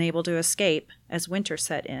wetlands, unable to escape as winter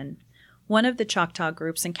set in. One of the Choctaw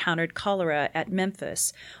groups encountered cholera at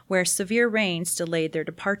Memphis, where severe rains delayed their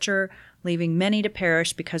departure, leaving many to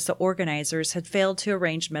perish because the organizers had failed to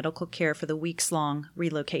arrange medical care for the weeks-long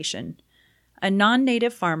relocation. A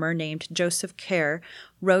non-native farmer named Joseph Kerr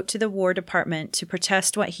wrote to the War Department to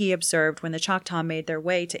protest what he observed when the Choctaw made their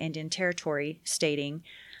way to Indian Territory, stating,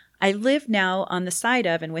 I live now on the side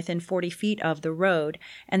of and within 40 feet of the road,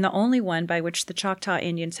 and the only one by which the Choctaw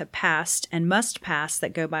Indians have passed and must pass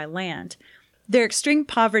that go by land. Their extreme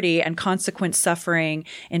poverty and consequent suffering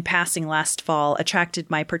in passing last fall attracted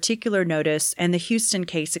my particular notice, and the Houston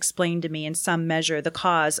case explained to me in some measure the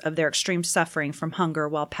cause of their extreme suffering from hunger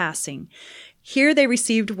while passing. Here they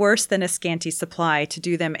received worse than a scanty supply to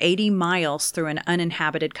do them 80 miles through an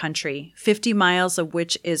uninhabited country, 50 miles of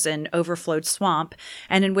which is an overflowed swamp,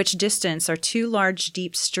 and in which distance are 2 large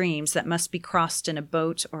deep streams that must be crossed in a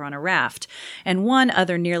boat or on a raft, and one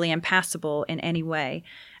other nearly impassable in any way.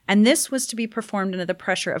 And this was to be performed under the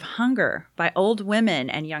pressure of hunger by old women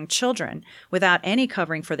and young children, without any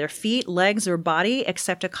covering for their feet, legs, or body,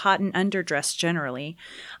 except a cotton underdress generally.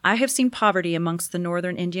 I have seen poverty amongst the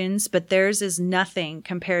northern Indians, but theirs is nothing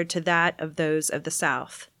compared to that of those of the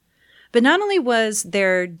South. But not only was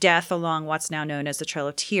their death along what's now known as the Trail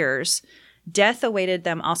of Tears, death awaited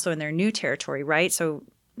them also in their new territory, right? So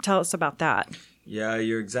tell us about that. Yeah,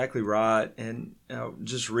 you're exactly right. And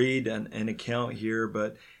just read an account here,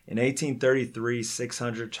 but in 1833,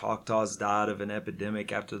 600 Choctaws died of an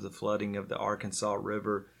epidemic after the flooding of the Arkansas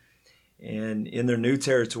River. And in their new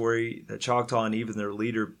territory, the Choctaw and even their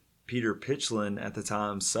leader, Peter Pitchlynn, at the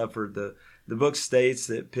time suffered. The book states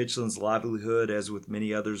that Pitchlynn's livelihood, as with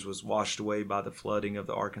many others, was washed away by the flooding of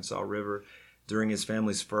the Arkansas River during his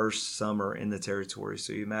family's first summer in the territory.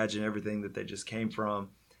 So you imagine everything that they just came from,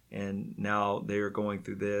 and now they are going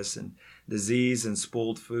through this, and disease and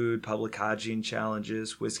spoiled food, public hygiene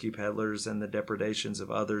challenges, whiskey peddlers, and the depredations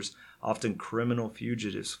of others, often criminal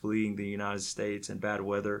fugitives fleeing the United States, and bad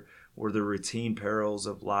weather were the routine perils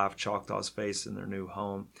of life Choctaws faced in their new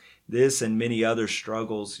home. This and many other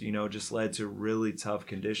struggles, just led to really tough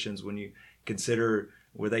conditions when you consider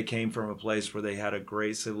where they came from, a place where they had a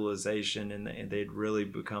great civilization and they'd really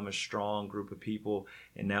become a strong group of people,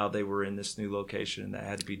 and now they were in this new location, and that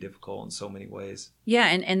had to be difficult in so many ways. Yeah,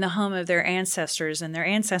 and the home of their ancestors and their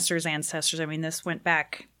ancestors' ancestors. I mean, this went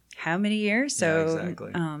back how many years? So, yeah,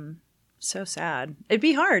 exactly. So sad. It'd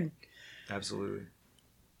be hard. Absolutely.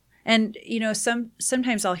 And,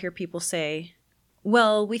 sometimes I'll hear people say,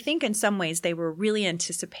 well, we think in some ways they were really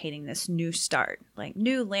anticipating this new start, like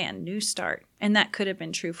new land, new start. And that could have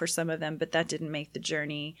been true for some of them, but that didn't make the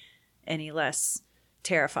journey any less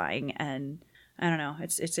terrifying. And I don't know,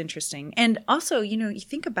 it's interesting. And also, you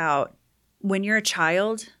think about when you're a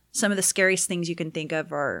child, some of the scariest things you can think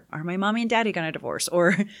of are my mommy and daddy going to divorce?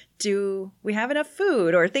 Or do we have enough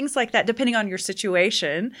food? Or things like that, depending on your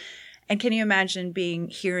situation. And can you imagine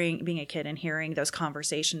being a kid and hearing those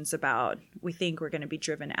conversations about, we think we're going to be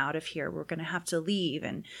driven out of here. We're going to have to leave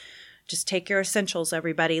and just take your essentials,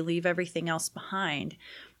 everybody, leave everything else behind.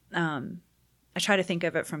 I try to think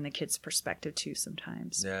of it from the kid's perspective too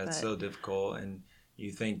sometimes. Yeah, it's so difficult. And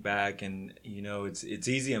you think back and, it's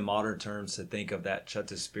easy in modern terms to think of that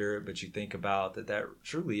Chutta spirit, but you think about that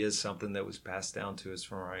truly is something that was passed down to us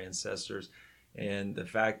from our ancestors. And the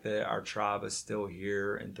fact that our tribe is still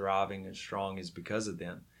here and thriving and strong is because of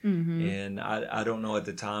them. Mm-hmm. And I don't know at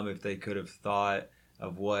the time if they could have thought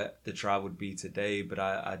of what the tribe would be today, but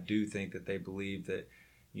I do think that they believed that,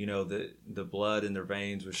 the blood in their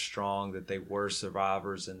veins was strong, that they were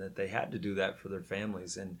survivors, and that they had to do that for their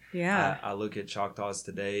families. And yeah, I look at Choctaws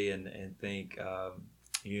today and think,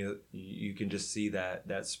 you can just see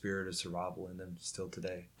that spirit of survival in them still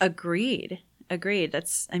today. Agreed.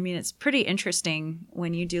 It's pretty interesting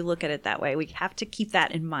when you do look at it that way. We have to keep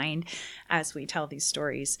that in mind as we tell these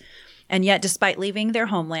stories. And yet, despite leaving their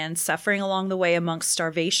homeland, suffering along the way amongst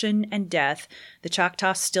starvation and death, the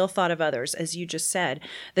Choctaws still thought of others, as you just said.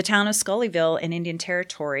 The town of Scullyville in Indian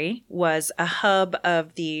Territory was a hub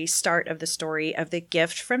of the start of the story of the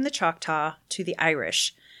gift from the Choctaw to the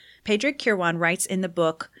Irish. Padraig Kirwan writes in the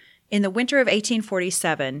book, in the winter of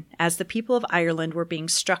 1847, as the people of Ireland were being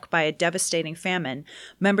struck by a devastating famine,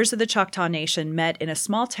 members of the Choctaw Nation met in a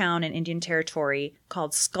small town in Indian Territory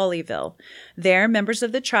called Scullyville. There, members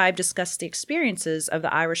of the tribe discussed the experiences of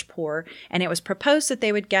the Irish poor, and it was proposed that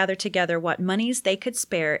they would gather together what monies they could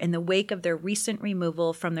spare in the wake of their recent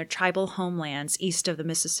removal from their tribal homelands east of the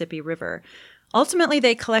Mississippi River. Ultimately,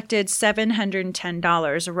 they collected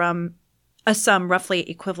 $710, a sum roughly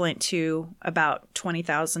equivalent to about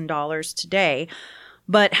 $20,000 today.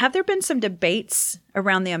 But have there been some debates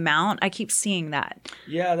around the amount? I keep seeing that.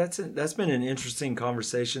 Yeah, that's been an interesting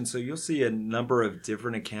conversation. So you'll see a number of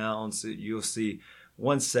different accounts. You'll see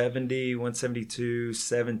 170, 172,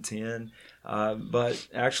 710. But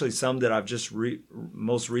actually, some that I've just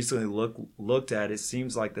most recently looked at, it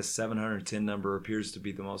seems like the 710 number appears to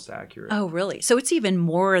be the most accurate. Oh, really? So it's even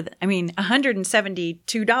more.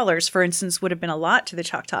 $172, for instance, would have been a lot to the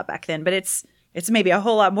Choctaw back then, but it's maybe a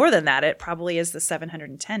whole lot more than that. It probably is the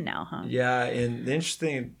 710 now, huh? Yeah, and the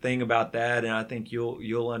interesting thing about that, and I think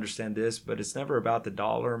you'll understand this, but it's never about the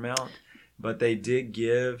dollar amount. But they did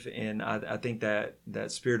give, and I think that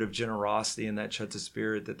spirit of generosity and that Chutta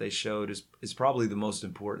spirit that they showed is probably the most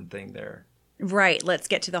important thing there. Right. Let's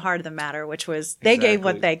get to the heart of the matter, which was they gave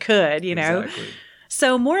what they could, you know. Exactly.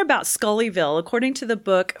 So more about Scullyville. According to the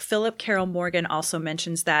book, Philip Carroll Morgan also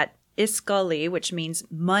mentions that Iscully, which means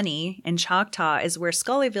money in Choctaw, is where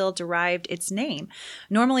Scullyville derived its name.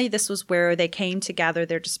 Normally, this was where they came to gather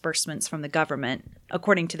their disbursements from the government,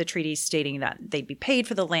 according to the treaties stating that they'd be paid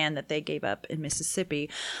for the land that they gave up in Mississippi.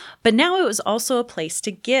 But now it was also a place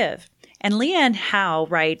to give. And Leanne Howe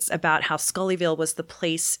writes about how Scullyville was the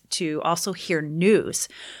place to also hear news.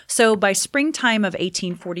 So by springtime of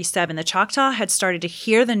 1847, the Choctaw had started to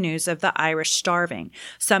hear the news of the Irish starving.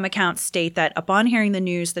 Some accounts state that upon hearing the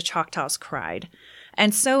news, the Choctaws cried.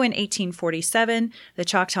 And so in 1847, the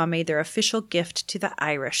Choctaw made their official gift to the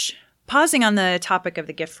Irish. Pausing on the topic of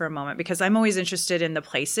the gift for a moment, because I'm always interested in the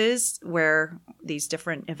places where these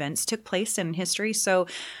different events took place in history. So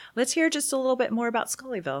let's hear just a little bit more about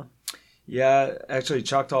Scullyville. Yeah, actually,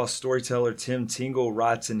 Choctaw storyteller Tim Tingle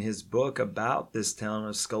writes in his book about this town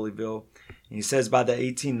of Scullyville. And he says by the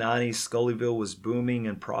 1890s, Scullyville was booming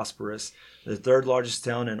and prosperous, the third largest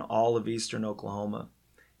town in all of eastern Oklahoma.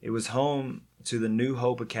 It was home to the New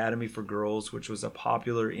Hope Academy for Girls, which was a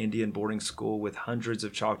popular Indian boarding school with hundreds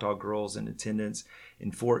of Choctaw girls in attendance,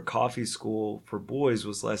 and Fort Coffee School for boys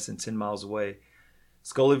was less than 10 miles away.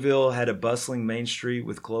 Scullyville had a bustling main street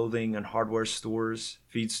with clothing and hardware stores,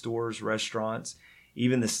 feed stores, restaurants.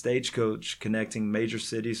 Even the stagecoach connecting major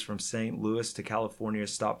cities from St. Louis to California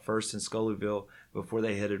stopped first in Scullyville before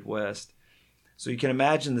they headed west. So you can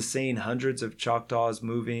imagine the scene, hundreds of Choctaws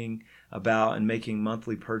moving about and making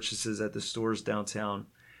monthly purchases at the stores downtown.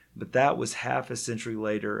 But that was half a century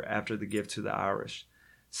later after the gift to the Irish.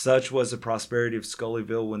 Such was the prosperity of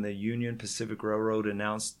Scullyville when the Union Pacific Railroad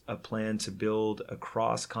announced a plan to build a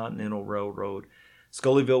cross-continental railroad.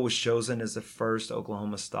 Scullyville was chosen as the first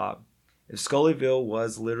Oklahoma stop. If Scullyville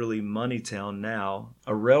was literally Moneytown now,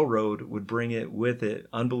 a railroad would bring it with it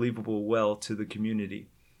unbelievable wealth to the community.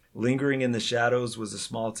 Lingering in the shadows was a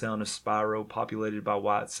small town of Spiro populated by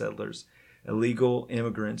white settlers, illegal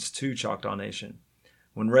immigrants to Choctaw Nation.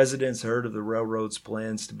 When residents heard of the railroad's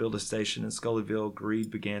plans to build a station in Scullyville,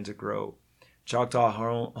 greed began to grow. Choctaw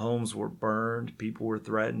homes were burned, people were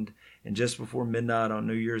threatened, and just before midnight on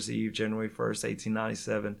New Year's Eve, January 1st,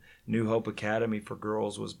 1897, New Hope Academy for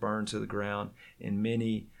Girls was burned to the ground, and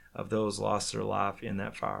many of those lost their life in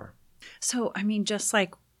that fire. So, just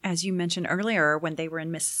like as you mentioned earlier, when they were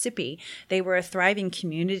in Mississippi, they were a thriving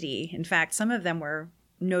community. In fact, some of them were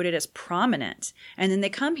noted as prominent. And then they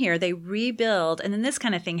come here, they rebuild, and then this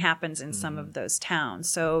kind of thing happens in some of those towns.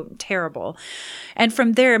 So terrible. And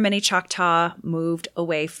from there, many Choctaw moved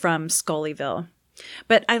away from Scullyville.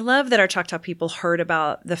 But I love that our Choctaw people heard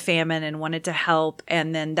about the famine and wanted to help.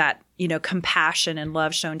 And then that, compassion and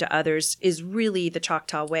love shown to others is really the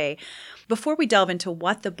Choctaw way. Before we delve into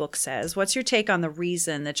what the book says, what's your take on the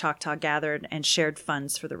reason the Choctaw gathered and shared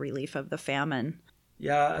funds for the relief of the famine?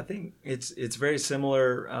 Yeah, I think it's very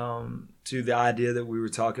similar to the idea that we were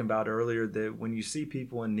talking about earlier, that when you see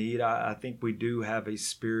people in need, I think we do have a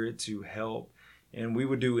spirit to help, and we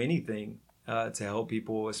would do anything to help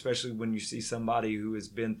people, especially when you see somebody who has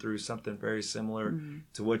been through something very similar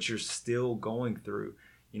to what you're still going through.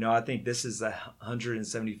 I think this is the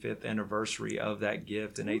 175th anniversary of that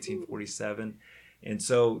gift in 1847. And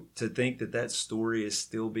so to think that story is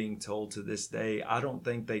still being told to this day, I don't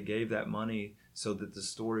think they gave that money so that the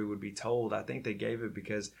story would be told. I think they gave it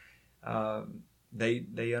because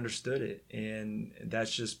they understood it. And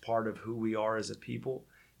that's just part of who we are as a people.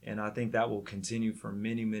 And I think that will continue for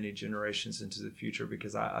many, many generations into the future,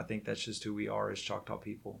 because I think that's just who we are as Choctaw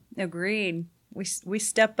people. Agreed. We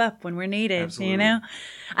step up when we're needed. Absolutely.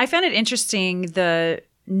 I found it interesting, the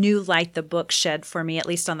new light the book shed for me, at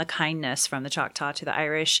least on the kindness from the Choctaw to the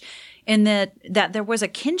Irish. in that there was a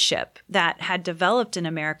kinship that had developed in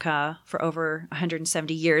America for over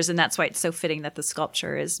 170 years, and that's why it's so fitting that the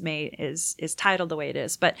sculpture is titled the way it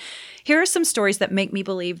is. But here are some stories that make me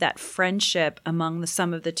believe that friendship among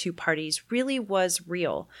some of the two parties really was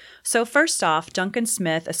real. So first off, Duncan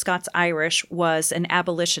Smith, a Scots-Irish, was an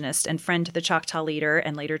abolitionist and friend to the Choctaw leader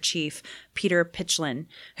and later chief Peter Pitchlynn,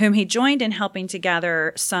 whom he joined in helping to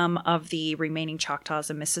gather some of the remaining Choctaws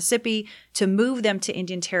in Mississippi to move them to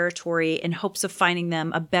Indian Territory in hopes of finding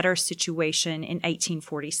them a better situation in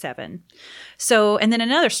 1847. So, and then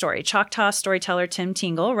another story. Choctaw storyteller Tim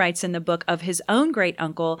Tingle writes in the book of his own great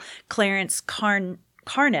uncle, Clarence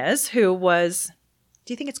Carnes, who was,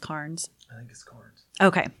 do you think it's Carnes? I think it's Carnes.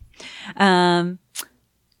 Okay.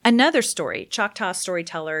 Another story, Choctaw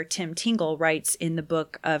storyteller Tim Tingle writes in the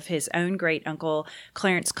book of his own great uncle,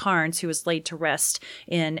 Clarence Carnes, who was laid to rest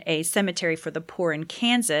in a cemetery for the poor in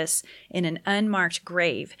Kansas in an unmarked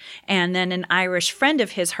grave. And then an Irish friend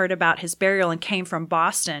of his heard about his burial and came from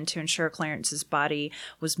Boston to ensure Clarence's body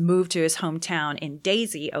was moved to his hometown in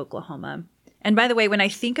Daisy, Oklahoma. And by the way, when I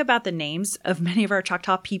think about the names of many of our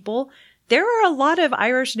Choctaw people, there are a lot of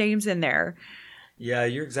Irish names in there. Yeah,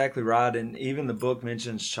 you're exactly right. And even the book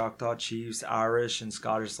mentions Choctaw chiefs, Irish and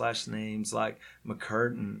Scottish last names like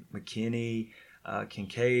McCurtain, McKinney,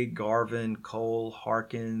 Kincaid, Garvin, Cole,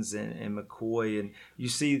 Harkins, and McCoy. And you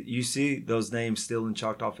see those names still in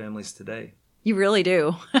Choctaw families today. You really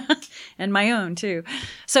do. And my own, too.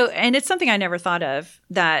 So, and it's something I never thought of,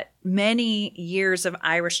 that many years of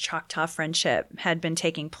Irish Choctaw friendship had been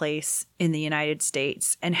taking place in the United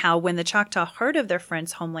States, and how when the Choctaw heard of their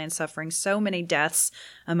friends' homeland suffering so many deaths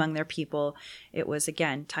among their people, it was,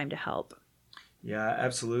 again, time to help. Yeah,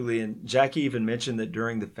 absolutely. And Jackie even mentioned that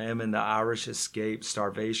during the famine, the Irish escaped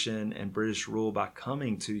starvation and British rule by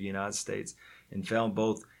coming to the United States and found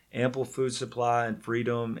both ample food supply and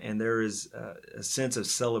freedom, and there is a sense of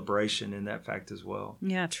celebration in that fact as well.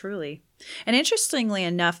 Yeah, truly. And interestingly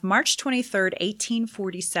enough, March 23rd,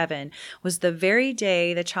 1847 was the very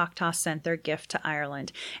day the Choctaws sent their gift to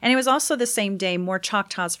Ireland. And it was also the same day more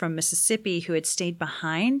Choctaws from Mississippi who had stayed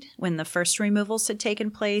behind when the first removals had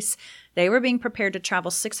taken place, they were being prepared to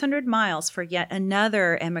travel 600 miles for yet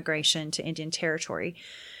another emigration to Indian Territory.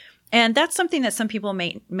 And that's something that some people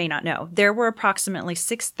may not know. There were approximately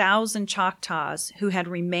 6,000 Choctaws who had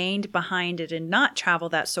remained behind and did not travel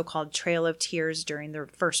that so-called Trail of Tears during the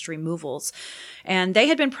first removals. And they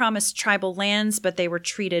had been promised tribal lands, but they were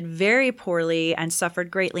treated very poorly and suffered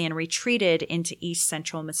greatly and retreated into east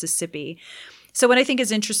central Mississippi. So what I think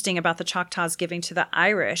is interesting about the Choctaws giving to the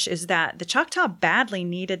Irish is that the Choctaw badly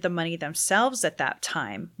needed the money themselves at that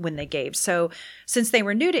time when they gave. So since they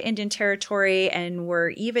were new to Indian Territory and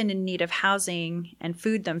were even in need of housing and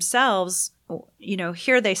food themselves, you know,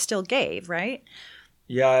 here they still gave, right?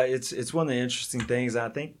 Yeah, it's one of the interesting things. I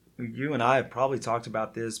think you and I have probably talked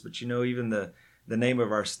about this, but you know, even the name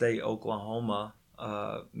of our state, Oklahoma,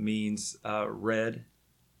 means red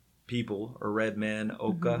people or red men,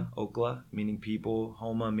 Oka, Okla, meaning people,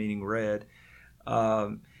 Homa, meaning red.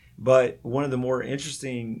 But one of the more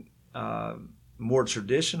interesting, more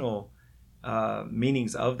traditional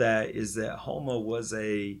meanings of that is that Homa was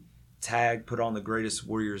a tag put on the greatest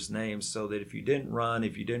warrior's name, so that if you didn't run,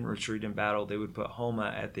 if you didn't retreat in battle, they would put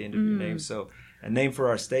Homa at the end of your name. So a name for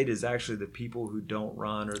our state is actually the people who don't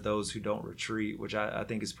run or those who don't retreat, which I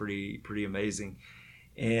think is pretty amazing.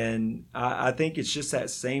 And I think it's just that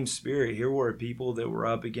same spirit. Here were people that were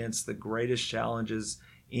up against the greatest challenges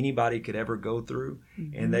anybody could ever go through,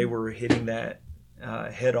 and they were hitting that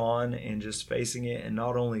head on and just facing it. And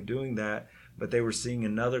not only doing that, but they were seeing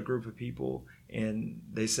another group of people, and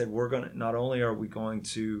they said, "We're going to, not only are we going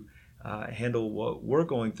to handle what we're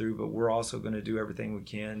going through, but we're also going to do everything we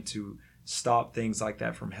can to stop things like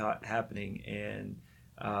that from happening." And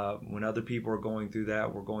when other people are going through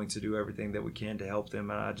that, we're going to do everything that we can to help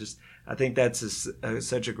them. And I think that's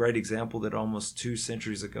such a great example that almost 2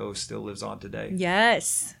 centuries ago still lives on today.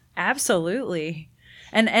 Yes, absolutely.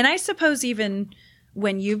 And I suppose even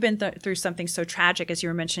when you've been through something so tragic, as you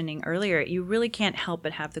were mentioning earlier, you really can't help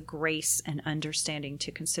but have the grace and understanding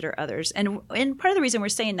to consider others. And part of the reason we're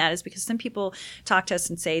saying that is because some people talk to us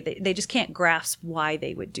and say they just can't grasp why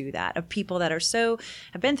they would do that. Of people that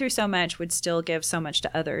have been through so much would still give so much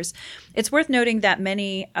to others. It's worth noting that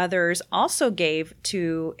many others also gave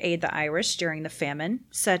to aid the Irish during the famine,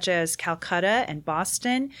 such as Calcutta and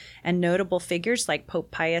Boston, and notable figures like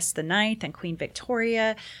Pope Pius IX and Queen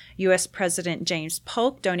Victoria, U.S. President James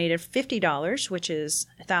Polk donated $50, which is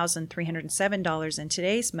 $1,307 in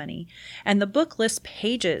today's money. And the book lists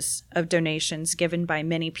pages of donations given by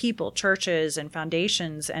many people, churches and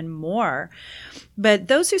foundations and more. But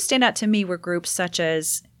those who stand out to me were groups such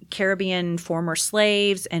as Caribbean Former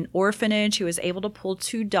Slaves, an orphanage who was able to pull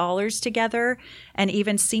 $2 together, and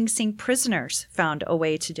even Sing Sing prisoners found a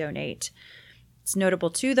way to donate. It's notable,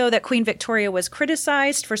 too, though, that Queen Victoria was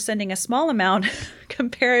criticized for sending a small amount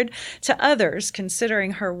compared to others,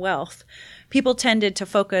 considering her wealth. People tended to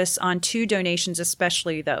focus on two donations,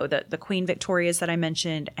 especially, though, the Queen Victorias that I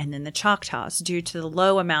mentioned, and then the Choctaws, due to the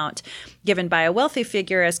low amount given by a wealthy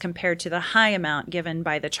figure as compared to the high amount given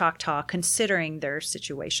by the Choctaw, considering their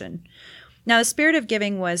situation. Now, the spirit of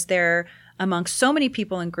giving was there among so many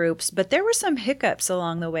people and groups, but there were some hiccups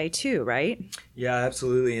along the way too, right? Yeah,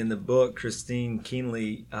 absolutely. In the book, Christine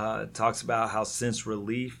Keenly talks about how since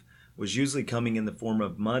relief was usually coming in the form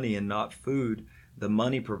of money and not food, the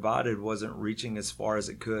money provided wasn't reaching as far as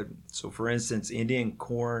it could. So, for instance, Indian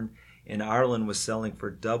corn in Ireland was selling for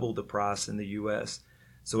double the price in the U.S.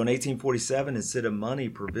 So in 1847, instead of money,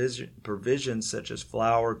 provisions such as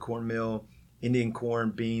flour, cornmeal, Indian corn,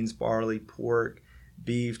 beans, barley, pork,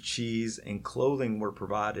 beef, cheese, and clothing were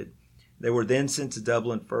provided. They were then sent to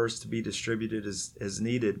Dublin first to be distributed as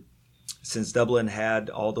needed, since Dublin had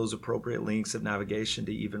all those appropriate links of navigation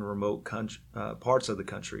to even remote parts of the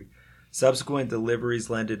country. Subsequent deliveries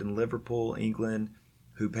landed in Liverpool, England,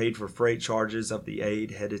 who paid for freight charges of the aid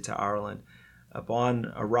headed to Ireland.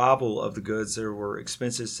 Upon arrival of the goods, there were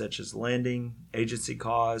expenses such as landing, agency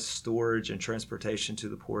costs, storage, and transportation to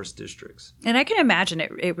the poorest districts. And I can imagine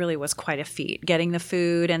it really was quite a feat, getting the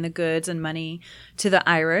food and the goods and money to the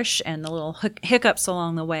Irish and the little hiccups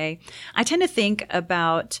along the way. I tend to think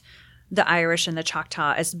about the Irish and the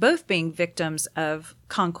Choctaw as both being victims of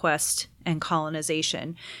conquest and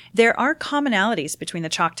colonization. There are commonalities between the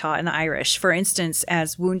Choctaw and the Irish, for instance,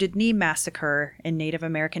 as Wounded Knee Massacre in Native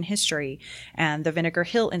American history and the Vinegar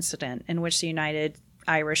Hill incident in which the United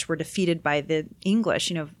Irish were defeated by the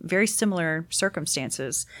English, very similar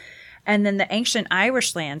circumstances. And then the ancient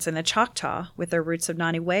Irish lands and the Choctaw with their roots of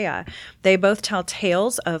Naniwea, they both tell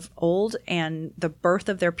tales of old and the birth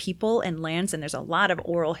of their people and lands, and there's a lot of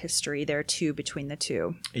oral history there too between the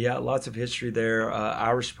two. Yeah, lots of history there.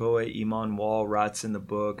 Irish poet Eamon Wall writes in the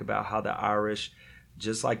book about how the Irish,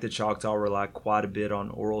 just like the Choctaw, rely quite a bit on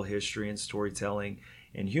oral history and storytelling.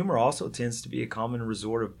 And humor also tends to be a common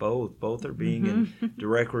resort of both. Both are being in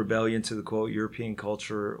direct rebellion to the, quote, European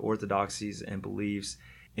culture, orthodoxies, and beliefs.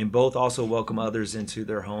 And both also welcome others into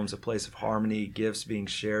their homes, a place of harmony, gifts being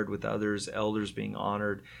shared with others, elders being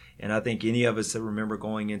honored. And I think any of us that remember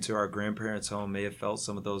going into our grandparents' home may have felt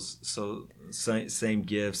some of those same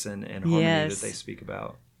gifts and harmony that they speak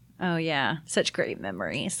about. Oh, yeah. Such great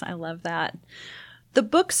memories. I love that. The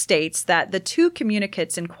book states that the two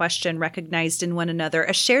communicates in question recognized in one another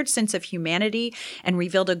a shared sense of humanity and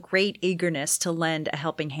revealed a great eagerness to lend a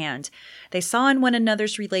helping hand. They saw in one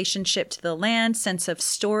another's relationship to the land, sense of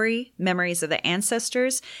story, memories of the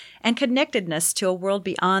ancestors, and connectedness to a world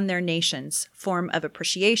beyond their nations, form of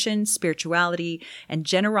appreciation, spirituality, and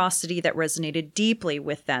generosity that resonated deeply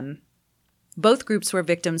with them. Both groups were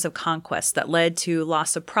victims of conquest that led to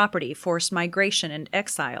loss of property, forced migration and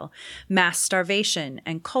exile, mass starvation,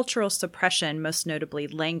 and cultural suppression, most notably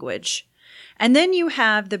language. And then you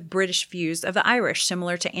have the British views of the Irish,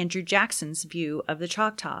 similar to Andrew Jackson's view of the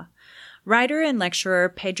Choctaw. Writer and lecturer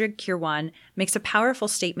Padraig Kirwan makes a powerful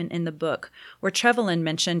statement in the book, where Trevelyan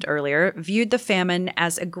mentioned earlier viewed the famine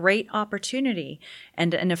as a great opportunity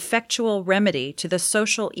and an effectual remedy to the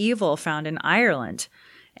social evil found in Ireland.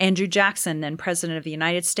 Andrew Jackson, then President of the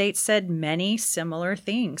United States, said many similar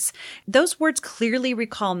things. Those words clearly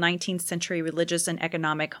recall 19th century religious and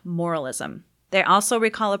economic moralism. They also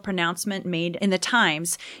recall a pronouncement made in the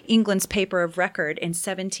Times, England's paper of record, in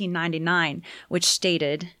 1799, which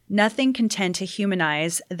stated, "Nothing can tend to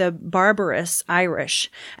humanize the barbarous Irish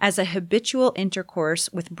as a habitual intercourse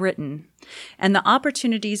with Britain, and the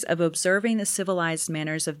opportunities of observing the civilized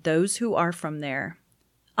manners of those who are from there."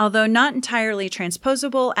 Although not entirely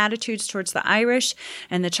transposable, attitudes towards the Irish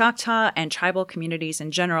and the Choctaw and tribal communities in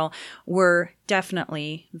general were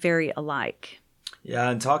definitely very alike. Yeah,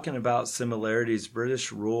 and talking about similarities,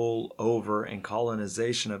 British rule over and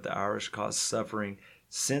colonization of the Irish caused suffering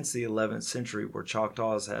since the 11th century, where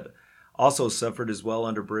Choctaws had also suffered as well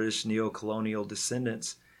under British neo-colonial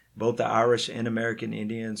descendants. Both the Irish and American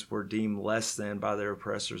Indians were deemed less than by their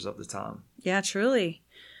oppressors of the time. Yeah, truly.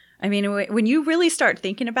 I mean, when you really start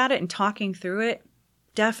thinking about it and talking through it,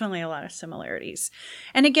 Definitely a lot of similarities.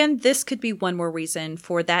 And again, this could be one more reason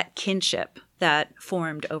for that kinship that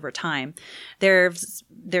formed over time. There's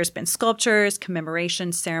been sculptures,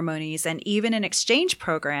 commemorations, ceremonies, and even an exchange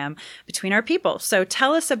program between our people. So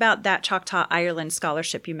tell us about that Choctaw Ireland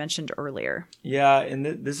scholarship you mentioned earlier. Yeah, and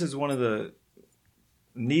this is one of the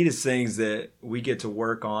neatest things that we get to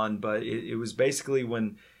work on, but it was basically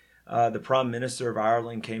when the Prime Minister of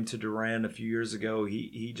Ireland came to Durand a few years ago.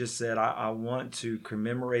 He just said, I want to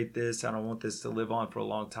commemorate this, and I want this to live on for a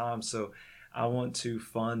long time. So I want to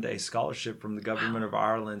fund a scholarship from the government of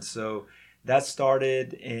Ireland. So that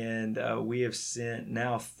started, and we have sent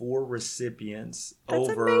now 4 recipients. That's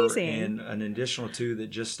over, amazing. and an additional 2 that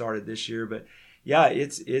just started this year. But yeah,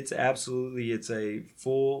 it's absolutely, it's a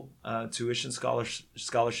full tuition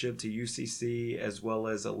scholarship to UCC, as well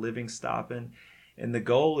as a living stipend. And the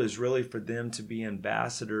goal is really for them to be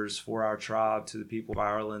ambassadors for our tribe to the people of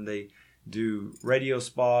Ireland. They do radio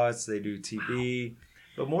spots, they do TV,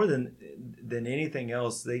 but more than anything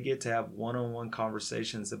else, they get to have one-on-one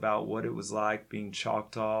conversations about what it was like being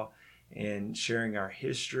Choctaw, and sharing our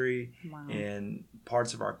history. Wow. And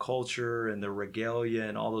parts of our culture and the regalia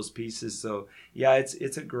and all those pieces. So yeah,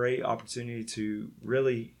 it's a great opportunity to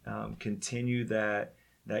really continue that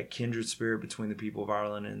kindred spirit between the people of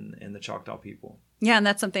Ireland and the Choctaw people. Yeah, and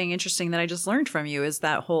that's something interesting that I just learned from you, is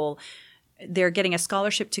that whole, they're getting a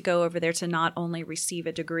scholarship to go over there to not only receive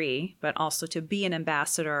a degree, but also to be an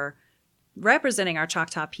ambassador representing our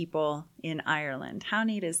Choctaw people in Ireland. How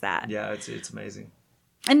neat is that? Yeah, it's amazing.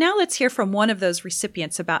 And now let's hear from one of those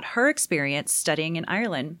recipients about her experience studying in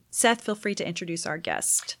Ireland. Seth, feel free to introduce our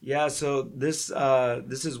guest. Yeah, so this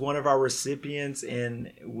is one of our recipients,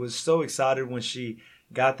 and was so excited when she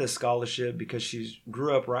got the scholarship because she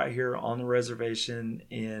grew up right here on the reservation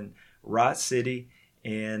in Wright City.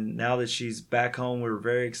 And now that she's back home, we're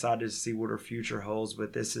very excited to see what her future holds.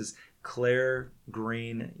 But this is Claire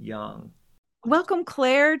Green Young. Welcome,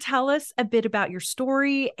 Claire. Tell us a bit about your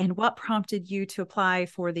story and what prompted you to apply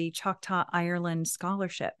for the Choctaw Ireland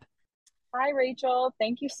Scholarship. Hi, Rachel.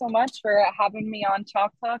 Thank you so much for having me on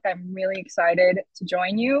Chalk Talk. I'm really excited to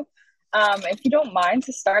join you. If you don't mind,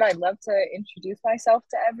 to start, I'd love to introduce myself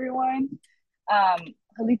to everyone.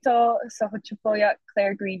 Halito Sahochupoya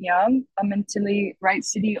Claire Green Young. I'm in Wright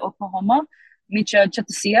City, Oklahoma. Micha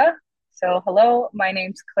Chatasia. So hello, my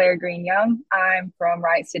name's Claire Green Young. I'm from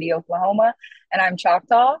Wright City, Oklahoma, and I'm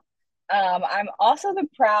Choctaw. I'm also the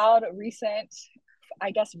proud recently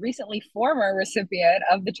former recipient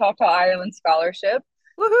of the Choctaw Ireland Scholarship.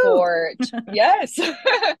 Woohoo!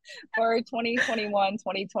 For 2021,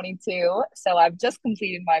 2022. So I've just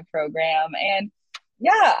completed my program, and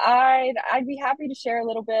yeah, I'd be happy to share a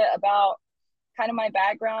little bit about kind of my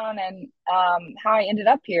background and how I ended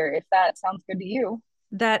up here, if that sounds good to you.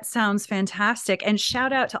 That sounds fantastic. And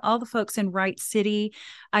shout out to all the folks in Wright City.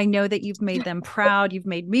 I know that you've made them proud. You've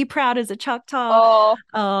made me proud as a Choctaw.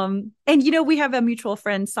 And, we have a mutual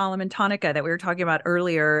friend, Solomon Tonica, that we were talking about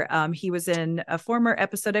earlier. He was in a former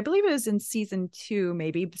episode. I believe it was in season 2,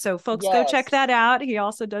 maybe. So folks, Go check that out. He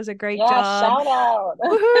also does a great job. Shout out.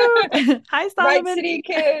 Woohoo! Hi, Solomon. Wright City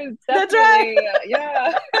kids. That's right.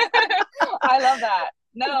 Yeah. I love that.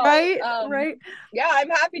 No, right. Yeah, I'm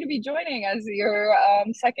happy to be joining as your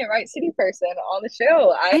second Wright City person on the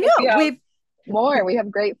show. I know we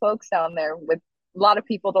have great folks down there with a lot of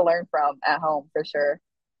people to learn from at home for sure.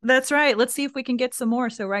 That's right. Let's see if we can get some more.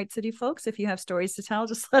 So Wright City folks, if you have stories to tell,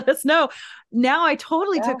 just let us know. Now I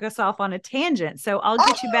totally took us off on a tangent, so I'll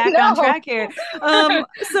get you back on track here.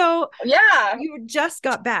 So yeah, you just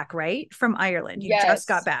got back, right? From Ireland. You just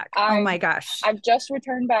got back. Oh my gosh. I've just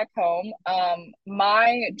returned back home.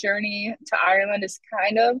 My journey to Ireland is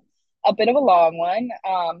kind of a bit of a long one.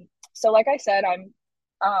 So like I said, I'm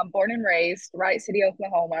born and raised Wright City,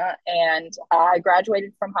 Oklahoma, and I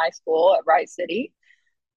graduated from high school at Wright City.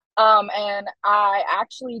 And I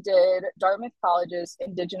actually did Dartmouth College's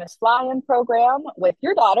Indigenous Fly-In program with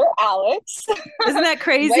your daughter, Alex. Isn't that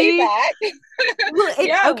crazy? Way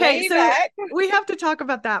back. Okay, so we have to talk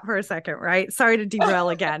about that for a second, right? Sorry to derail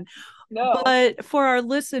again. No. But for our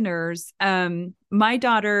listeners, my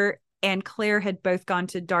daughter and Claire had both gone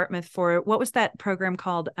to Dartmouth for, what was that program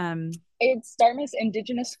called? It's Dartmouth's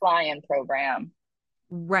Indigenous Fly-In program.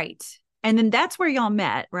 Right. And then that's where y'all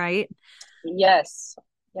met, right? Yes.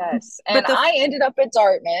 And I ended up at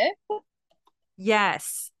Dartmouth.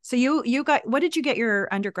 Yes. So you got, what did you get your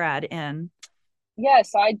undergrad in?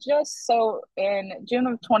 Yes, so in June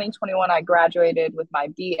of 2021, I graduated with my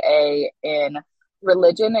BA in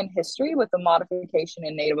Religion and History with a modification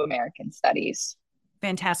in Native American Studies.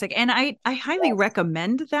 Fantastic. And I highly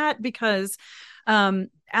recommend that because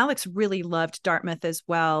Alex really loved Dartmouth as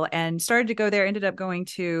well and started to go there, ended up going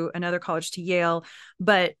to another college, to Yale,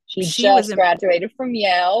 but She she was just graduated from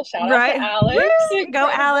Yale. Shout out to right. Alex. Woo! Go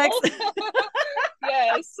Alex.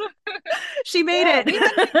 Yes. She made Yeah, it. we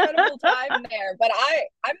had an incredible time there. But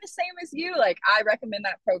I'm the same as you. Like, I recommend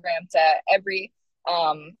that program to every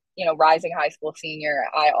rising high school senior.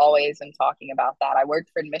 I always am talking about that. I worked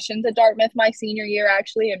for admissions at Dartmouth my senior year,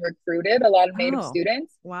 actually, and recruited a lot of Native Oh,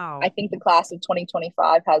 students. wow. I think the class of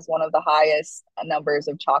 2025 has one of the highest numbers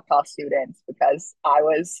of Choctaw students because I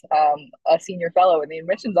was a senior fellow in the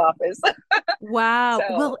admissions office. Wow.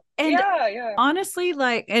 So Well, and yeah. honestly,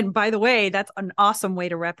 like, and by the way, that's an awesome way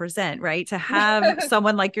to represent, right? To have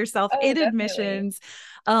someone like yourself Oh, in definitely. admissions.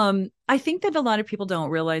 I think that a lot of people don't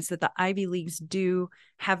realize that the Ivy Leagues do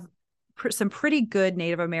have some pretty good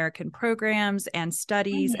Native American programs and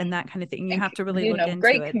studies and Mhm. that kind of thing. You And have to really look into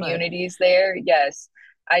great it, but communities there. Yes,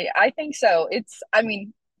 I think so. I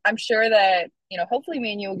mean, I'm sure that, hopefully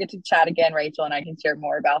me and you will get to chat again, Rachel, and I can share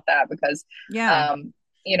more about that because yeah. um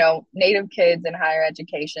Native kids in higher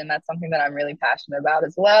education, that's something that I'm really passionate about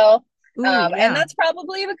as well. Ooh, And yeah. that's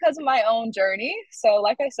probably because of my own journey. So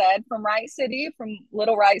like I said, from Wright City, from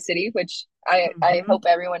Little Wright City, which I Mhm. hope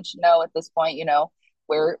everyone should know at this point,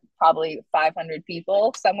 we're probably 500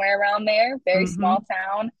 people, somewhere around there, very small Mhm.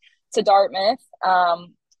 town, to Dartmouth,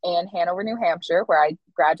 in Hanover, New Hampshire, where I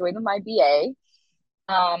graduated my BA.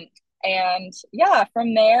 Um, and yeah,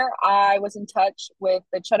 from there, I was in touch with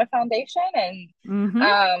the Chutta Foundation and Mhm.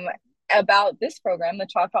 um, about this program, the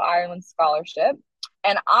Choctaw Ireland Scholarship.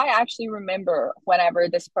 And I actually remember whenever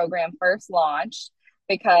this program first launched,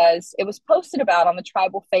 because it was posted about on the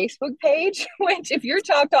tribal Facebook page, which, if you're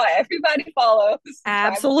Choctaw, everybody follows the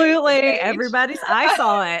tribal Facebook Absolutely. page. I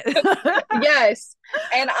saw it. Yes.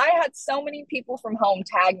 And I had so many people from home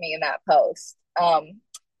tag me in that post.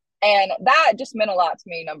 And that just meant a lot to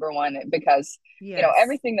me, number one, because Yes.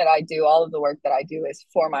 everything that I do, all of the work that I do is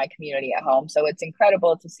for my community at home. So it's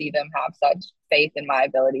incredible to see them have such faith in my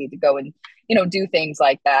ability to go and do things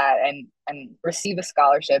like that and receive a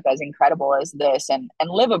scholarship as incredible as this and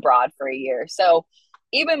live abroad for a year. So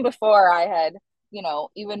even before I had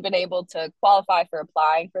even been able to qualify for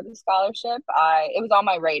applying for the scholarship, I it was on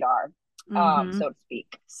my radar, Mhm. so to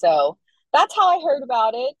speak. So that's how I heard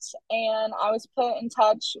about it. And I was put in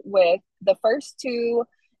touch with the first two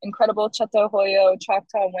incredible Chatahoyo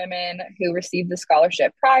Choctaw women who received the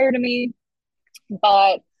scholarship prior to me.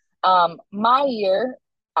 But my year,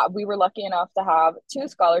 we were lucky enough to have two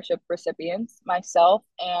scholarship recipients, myself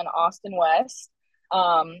and Austin West.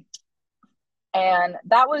 Um, and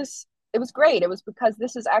it was great. It was because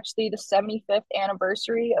this is actually the 75th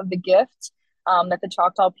anniversary of the gift that the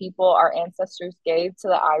Choctaw people, our ancestors, gave to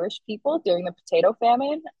the Irish people during the potato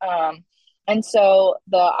famine. And so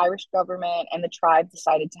the Irish government and the tribe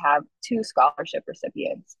decided to have two scholarship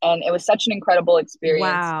recipients. And it was such an incredible experience,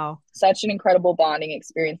 Wow. such an incredible bonding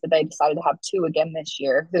experience, that they decided to have two again this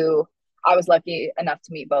year, who I was lucky enough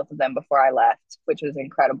to meet both of them before I left, which was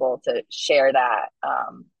incredible to share that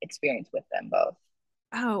experience with them both.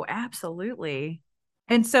 Oh, absolutely.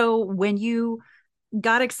 And so when you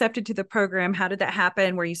got accepted to the program, how did that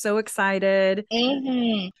happen? Were you so excited?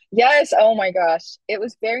 Yes. Oh my gosh. It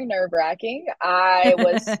was very nerve wracking. I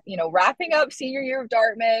was, wrapping up senior year of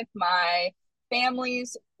Dartmouth. My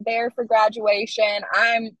family's there for graduation.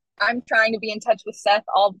 I'm trying to be in touch with Seth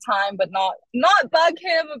all the time, but not bug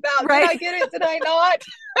him about, did Right. I get it? Did I not?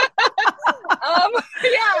 um,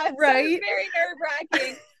 yeah. So it was Right. very nerve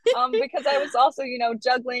wracking. Because I was also,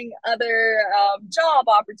 juggling other job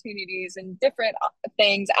opportunities and different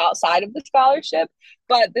things outside of the scholarship.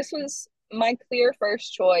 But this was my clear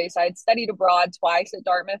first choice. I'd studied abroad twice at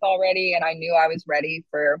Dartmouth already, and I knew I was ready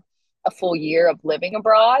for a full year of living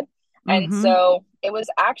abroad. And Mm-hmm. so it was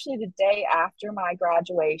actually the day after my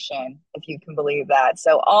graduation, if you can believe that.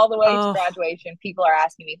 So all the way to Oh, graduation, people are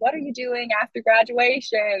asking me, what are you doing after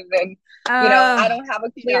graduation? And, I uh, don't have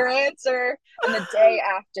a clear yeah. answer. And the day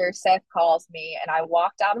after, Seth calls me, and I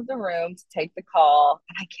walked out of the room to take the call,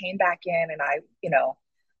 and I came back in, and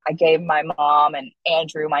I gave my mom and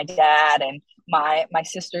Andrew, my dad, and my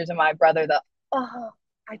sisters and my brother oh,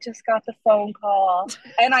 I just got the phone call.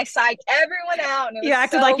 And I psyched everyone out, and it You was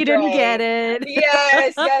acted like so you didn't get great. it.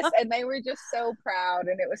 Yes, yes. And they were just so proud.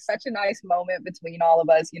 And it was such a nice moment between all of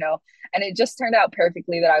us, and it just turned out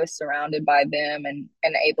perfectly that I was surrounded by them and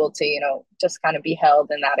able to, just kind of be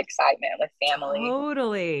held in that excitement with family.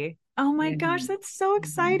 Totally. Oh my gosh, Hmm. that's so Hmm.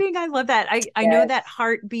 exciting. I love that. I know that Yes.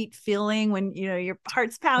 heartbeat feeling when, your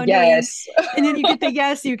heart's pounding Yes. and then you get the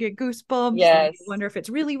yes, you get goosebumps and you Yes. wonder if it's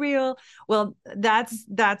really real. Well, that's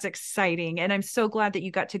exciting. And I'm so glad that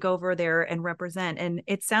you got to go over there and represent. And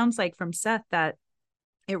it sounds like from Seth that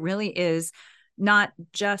it really is not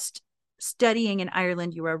just studying in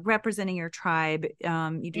Ireland, you are representing your tribe.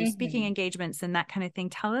 You do speaking Hmm. engagements and that kind of thing.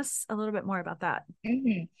 Tell us a little bit more about that.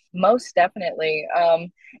 Hmm. Most definitely.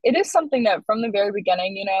 It is something that from the very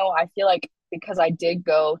beginning, I feel like because I did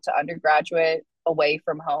go to undergraduate away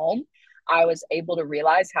from home, I was able to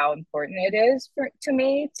realize how important it is to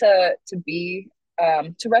me to be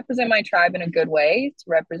to represent my tribe in a good way, to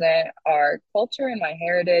represent our culture and my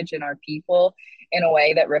heritage and our people in a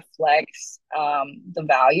way that reflects the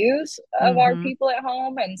values of our Mm-hmm. people at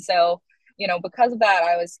home. And so, because of that,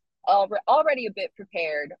 I was already a bit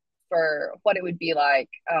prepared for what it would be like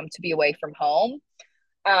to be away from home.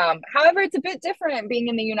 However, it's a bit different being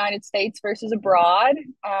in the United States versus abroad.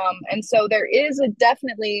 And so there is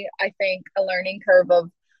definitely, I think, a learning curve of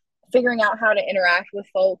figuring out how to interact with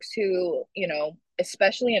folks who,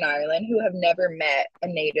 especially in Ireland, who have never met a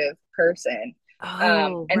native person.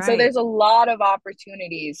 Oh, And so right. there's a lot of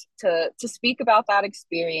opportunities to speak about that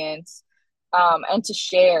experience, and to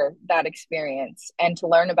share that experience and to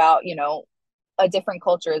learn about, a different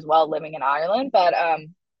culture as well living in Ireland. But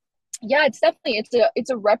yeah, it's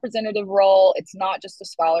a representative role. It's not just a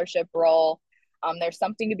scholarship role. There's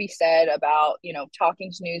something to be said about,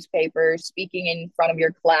 talking to newspapers, speaking in front of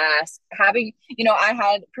your class, having, I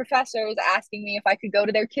had professors asking me if I could go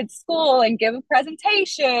to their kids' school and give a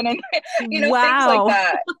presentation and, things like Wow.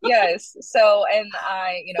 that. Yes. So, and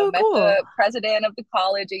I, So met cool. the president of the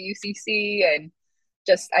college at UCC, and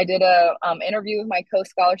I did a interview with my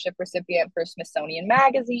co-scholarship recipient for Smithsonian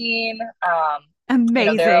Magazine. There are a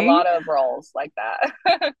Amazing. lot of roles like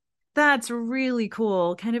that. That's really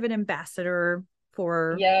cool. Kind of an ambassador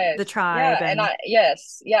for the Yes. tribe Yeah. And and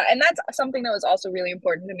yes. Yeah. And that's something that was also really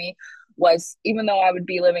important to me, was even though I would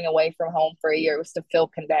be living away from home for a year, was to feel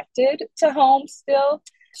connected to home still.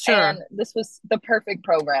 And sure. this was the perfect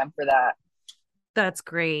program for that. That's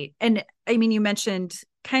great. And I mean, you mentioned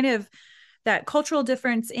kind of that cultural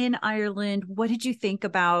difference in Ireland. What did you think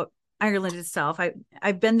about Ireland itself?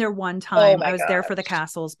 I've been there one Oh time. I my was there for the gosh.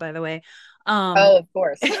 castles, by the way. Oh, of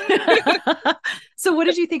course. So what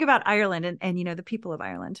did you think about Ireland and the people of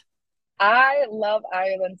Ireland? I love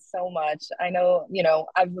Ireland so much. I know,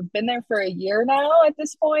 I've been there for a year now at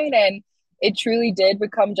this point, and it truly did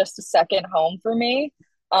become just a second home for me.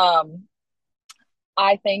 Um,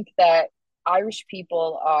 I think that Irish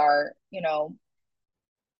people are,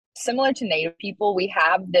 similar to Native people. We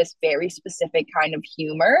have this very specific kind of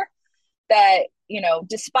humor that,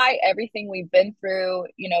 despite everything we've been through,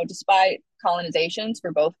 despite colonizations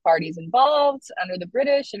for both parties involved under the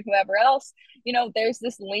British and whoever else, there's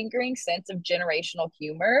this lingering sense of generational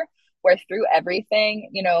humor where through everything,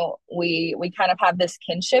 we kind of have this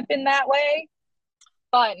kinship in that way.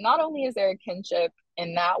 But not only is there a kinship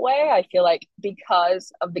in that way, I feel like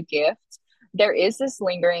because of the gift, there is this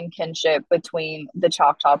lingering kinship between the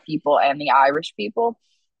Choctaw people and the Irish people.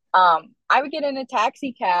 I would get in a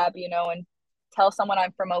taxi cab, and tell someone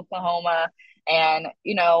I'm from Oklahoma. And,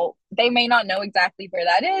 they may not know exactly where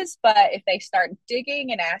that is, but if they start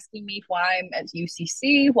digging and asking me why I'm at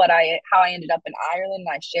UCC, how I ended up in Ireland,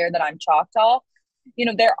 and I share that I'm Choctaw,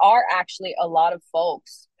 there are actually a lot of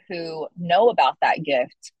folks who know about that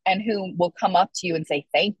gift and who will come up to you and say,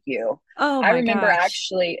 thank you. Oh I my remember gosh.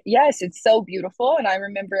 actually, yes, it's so beautiful. And I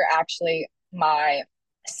remember actually my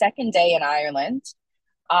second day in Ireland,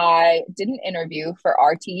 I did an interview for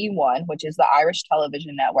RTE1, which is the Irish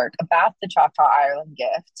television network, about the Choctaw Ireland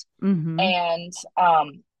gift. Mm-hmm. And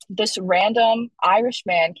this random Irish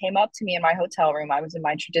man came up to me in my hotel room. I was in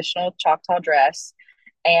my traditional Choctaw dress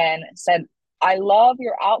and said, I love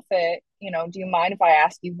your outfit. Do you mind if I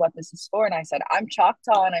ask you what this is for? And I said, I'm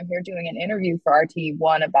Choctaw and I'm here doing an interview for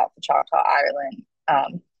RTE1 about the Choctaw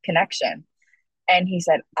Ireland connection. And he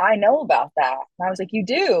said, I know about that. And I was like, you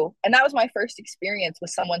do? And that was my first experience with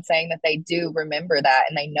someone saying that they do remember that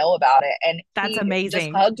and they know about it. And That's he just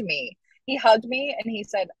amazing. hugged me. He hugged me and he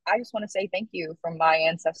said, I just want to say thank you from my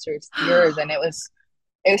ancestors to yours. And it was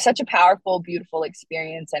such a powerful, beautiful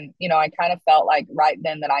experience. And, I kind of felt like right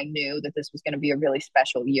then that I knew that this was going to be a really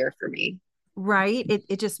special year for me. Right.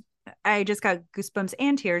 I just got goosebumps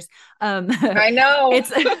and tears. I know.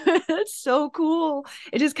 It's it's so cool.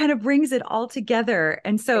 It just kind of brings it all together.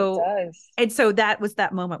 It does. And so that was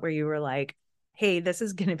that moment where you were like, hey, this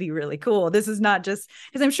is going to be really cool. This is not just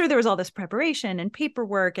because I'm sure there was all this preparation and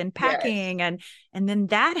paperwork and Yes. packing and then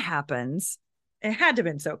that happens it had to have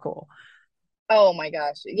been so cool. Oh my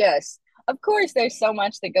gosh. Yes. Of course, there's so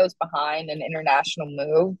much that goes behind an international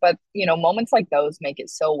move, but moments like those make it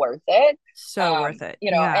so worth it. So worth it.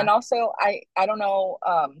 And Yeah. also I don't know,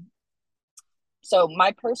 so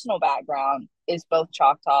my personal background is both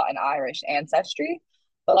Choctaw and Irish ancestry.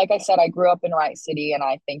 But like I said, I grew up in Wright City, and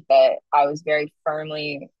I think that I was very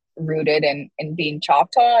firmly rooted in being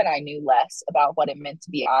Choctaw, and I knew less about what it meant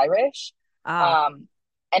to be Irish. Ah, Um,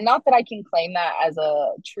 and not that I can claim that as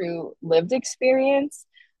a true lived experience,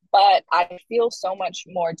 but I feel so much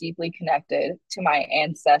more deeply connected to my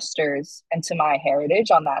ancestors and to my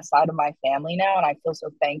heritage on that side of my family now. And I feel so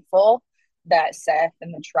thankful that Seth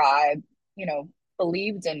and the tribe, you know,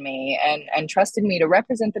 believed in me and trusted me to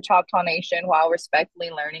represent the Choctaw Nation while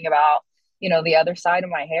respectfully learning about, the other side of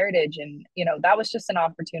my heritage. And, that was just an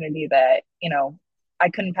opportunity that, I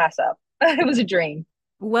couldn't pass up. It was a dream.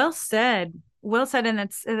 well said. Well said. And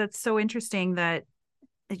that's so interesting that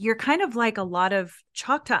you're kind of like a lot of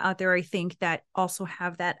Choctaw out there, I think, that also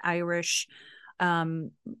have that Irish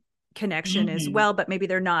um connection as Mm-hmm. well, but maybe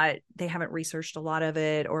they haven't researched a lot of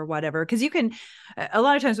it or whatever. Because you can, a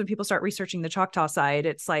lot of times when people start researching the Choctaw side,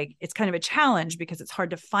 it's like, it's kind of a challenge because it's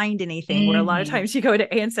hard to find anything, where a lot of Mm-hmm. times you go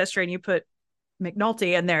to Ancestry and you put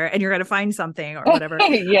McNulty in there and you're going to find something or whatever. Um,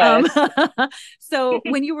 Yes. so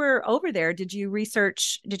when you were over there, did you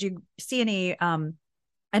see any,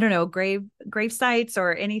 I don't know, grave sites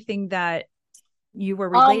or anything that you were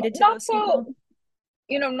related to Not those so, people?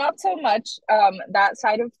 not so much that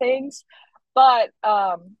side of things, but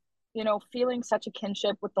feeling such a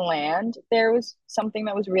kinship with the land, there was something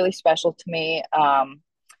that was really special to me.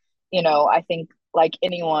 I think like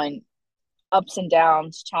anyone, ups and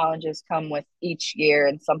downs, challenges come with each year,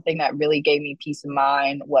 and something that really gave me peace of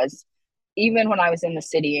mind was even when I was in the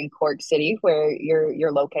city in Cork City, where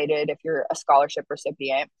you're located, if you're a scholarship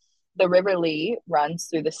recipient, the River Lee runs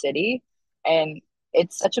through the city, and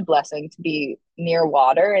it's such a blessing to be near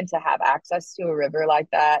water and to have access to a river like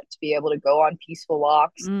that, to be able to go on peaceful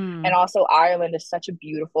walks. And Mm. also, Ireland is such a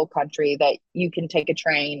beautiful country that you can take a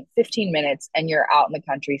train 15 minutes and you're out in the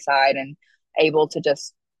countryside and able to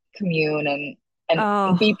just commune and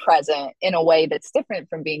Oh, be present in a way that's different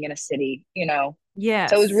from being in a city. So it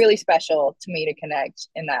was yes. really special to me to connect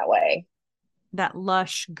in that way. That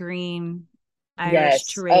lush green Irish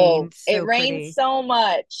Yes. Oh, terrain. it So rains pretty. so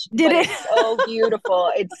much, Did but it? it's so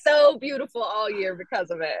beautiful. It's so beautiful all year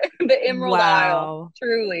because of it. The Emerald Isle, Wow.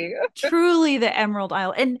 truly. Truly the Emerald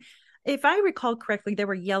Isle. And if I recall correctly, there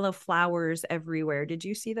were yellow flowers everywhere. Did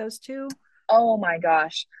you see those too? Oh my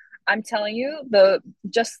gosh. I'm telling you, the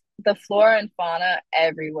flora and fauna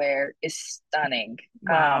everywhere is stunning.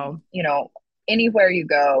 Wow. Anywhere you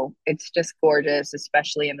go, it's just gorgeous,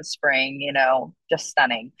 especially in the spring, just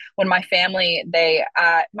stunning. When my family,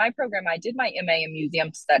 my program, I did my MA in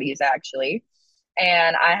museum studies actually,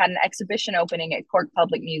 and I had an exhibition opening at Cork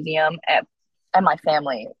Public Museum and my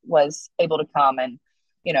family was able to come, and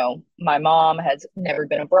my mom has never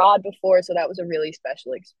been abroad before, so that was a really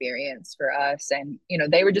special experience for us. And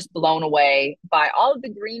they were just blown away by all of the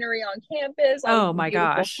greenery on campus, all Oh of the my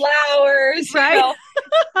beautiful gosh. flowers. Right.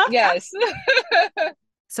 Yes.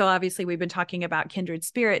 So obviously we've been talking about Kindred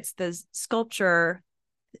Spirits, the sculpture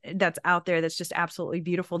that's out there that's just absolutely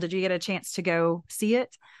beautiful. Did you get a chance to go see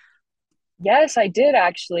it? Yes, I did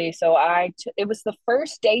actually. So it was the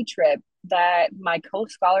first day trip that my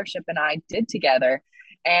co-scholarship and I did together.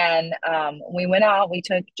 And we went out, we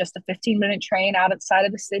took just a 15-minute train outside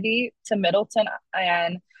of the city to Middleton,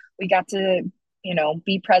 and we got to,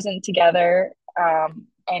 be present together,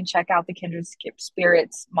 and check out the Kindred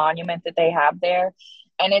Spirits monument that they have there.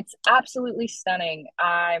 And it's absolutely stunning.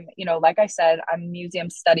 Like I said, I'm a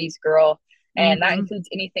museum studies girl, and that Mm-hmm. includes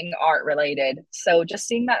anything art related. So just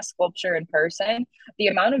seeing that sculpture in person, the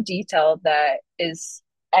amount of detail that is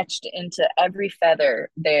etched into every feather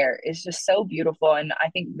there is just so beautiful, and I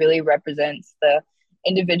think really represents the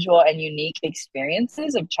individual and unique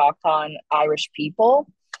experiences of Choctaw and Irish people.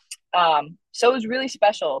 So it was really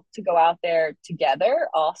special to go out there together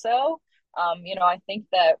also. I think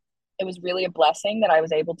that it was really a blessing that I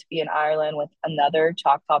was able to be in Ireland with another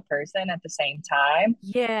Choctaw person at the same time.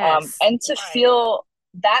 Yes. And to feel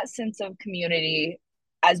that sense of community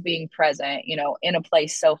as being present, in a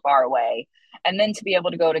place so far away. And then to be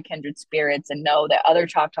able to go to Kindred Spirits and know that other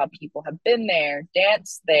Choctaw people have been there,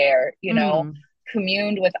 danced there, Mm.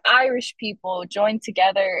 communed with Irish people, joined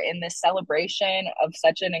together in this celebration of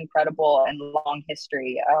such an incredible and long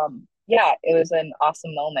history. Yeah, it was an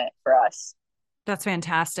awesome moment for us. That's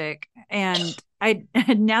fantastic. And I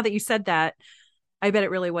now that you said that, I bet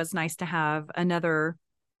it really was nice to have another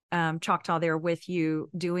Choctaw there with you,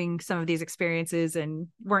 doing some of these experiences, and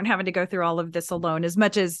weren't having to go through all of this alone. As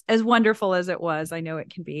much as wonderful as it was, I know it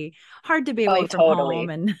can be hard to be away Oh, from home. totally.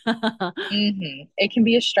 And It can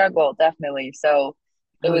be a struggle, definitely. So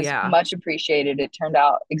it oh was yeah, much appreciated. It turned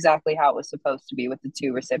out exactly how it was supposed to be with the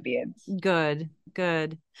two recipients. good,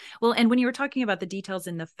 good. Well, and when you were talking about the details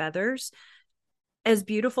in the feathers, as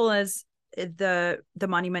beautiful as the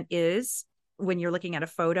monument is, when you're looking at a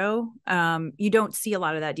photo, you don't see a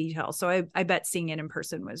lot of that detail. So I bet seeing it in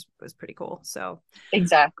person was pretty cool.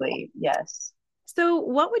 Exactly. Yes. So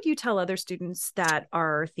what would you tell other students that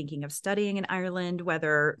are thinking of studying in Ireland,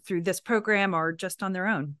 whether through this program or just on their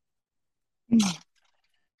own?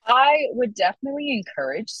 I would definitely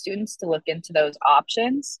encourage students to look into those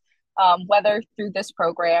options, whether through this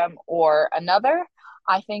program or another.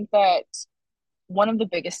 I think that one of the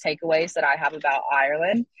biggest takeaways that I have about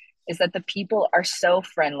Ireland is that the people are so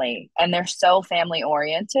friendly and they're so family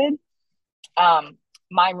oriented. Um,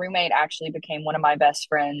 my roommate actually became one of my best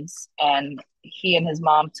friends, and he and his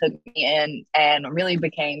mom took me in and really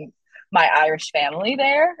became my Irish family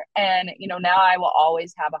there. And, now I will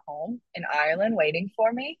always have a home in Ireland waiting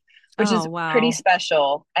for me, which Oh, is pretty wow.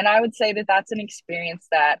 special. And I would say that that's an experience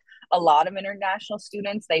that a lot of international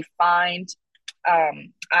students, they find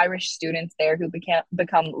Irish students there who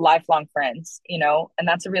become lifelong friends, and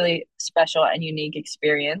that's a really special and unique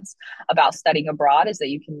experience about studying abroad, is that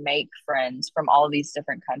you can make friends from all of these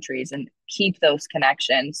different countries and keep those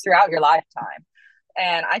connections throughout your lifetime.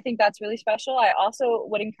 And I think that's really special. I also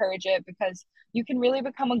would encourage it because you can really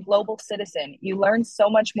become a global citizen. You learn so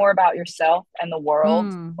much more about yourself and the world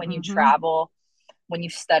when you Mm-hmm. travel, when you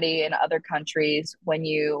study in other countries, when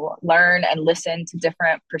you learn and listen to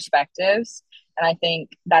different perspectives. And I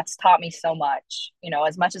think that's taught me so much.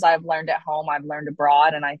 As much as I've learned at home, I've learned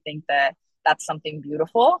abroad. And I think that that's something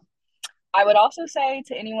beautiful. I would also say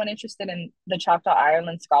to anyone interested in the Choctaw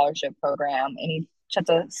Ireland Scholarship Program, any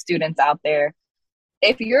Choctaw students out there,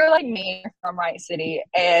 if you're like me from Wright City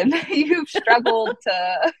and you've struggled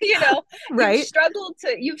to, Right.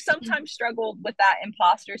 you've sometimes struggled with that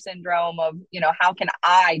imposter syndrome of, how can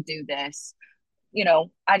I do this?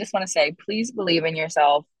 I just want to say, please believe in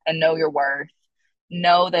yourself and know your worth.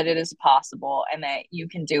 Know that it is possible and that you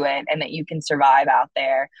can do it and that you can survive out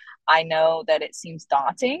there. I know that it seems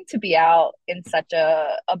daunting to be out in such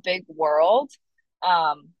a big world.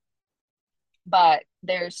 But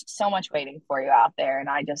there's so much waiting for you out there. And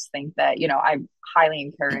I just think that, I highly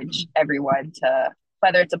encourage everyone to,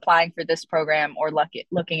 whether it's applying for this program or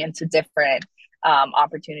looking into different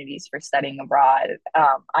opportunities for studying abroad,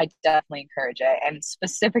 I definitely encourage it. And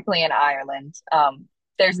specifically in Ireland,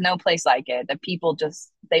 there's no place like it. The people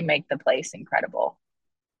they make the place incredible.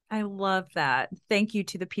 I love that. Thank you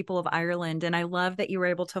to the people of Ireland. And I love that you were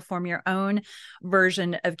able to form your own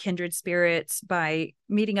version of Kindred Spirits by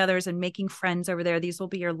meeting others and making friends over there. These will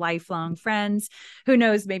be your lifelong friends. Who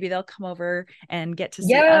knows, maybe they'll come over and get to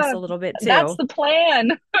see us Yeah, a little bit that's too. the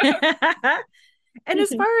plan. And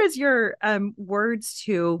as far as your words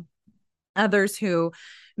to others who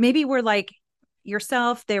maybe were like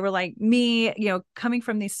yourself, they were like me, coming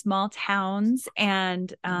from these small towns,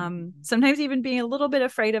 and sometimes even being a little bit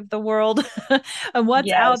afraid of the world and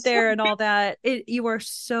what's out Yes. there and all that. You are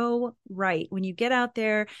so right. When you get out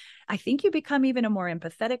there, I think you become even a more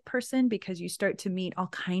empathetic person because you start to meet all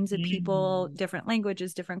kinds of people, Mhm. different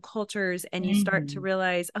languages, different cultures, and you start to Mhm.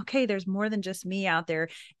 realize, okay, there's more than just me out there.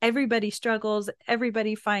 Everybody struggles,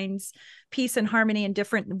 everybody finds peace and harmony in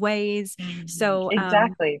different ways. Mhm. So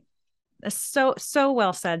Exactly. so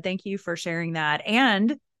well said. Thank you for sharing that.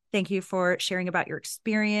 And thank you for sharing about your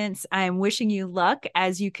experience. I'm wishing you luck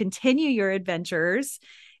as you continue your adventures.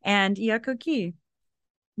 And Yakoki.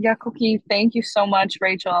 Yeah, Cookie, thank you so much,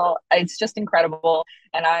 Rachel. It's just incredible.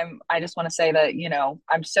 And I just want to say that,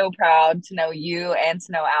 I'm so proud to know you and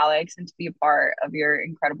to know Alex and to be a part of your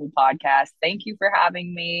incredible podcast. Thank you for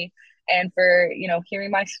having me and for,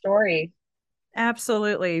 hearing my story.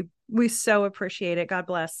 Absolutely. We so appreciate it. God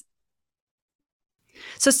bless.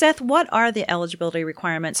 So, Seth, what are the eligibility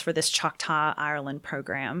requirements for this Choctaw Ireland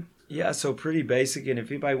program? Yeah, so pretty basic. And if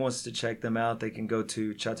anybody wants to check them out, they can go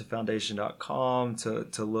to ChoctawFoundation.com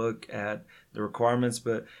to look at the requirements.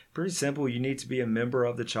 But pretty simple. You need to be a member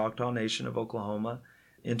of the Choctaw Nation of Oklahoma,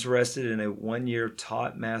 interested in a 1-year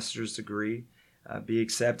taught master's degree, be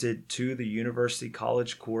accepted to the University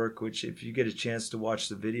College Cork, which if you get a chance to watch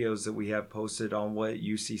the videos that we have posted on what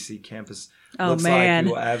UCC campus looks like,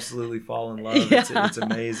 you will absolutely fall in love. Yeah. It's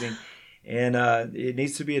amazing. And it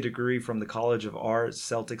needs to be a degree from the College of Arts,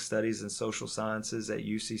 Celtic Studies, and Social Sciences at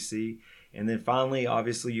UCC. And then finally,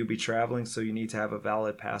 obviously, you'll be traveling, so you need to have a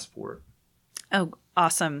valid passport. Oh,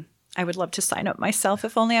 awesome. I would love to sign up myself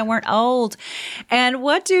if only I weren't old. And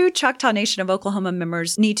what do Choctaw Nation of Oklahoma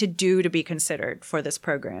members need to do to be considered for this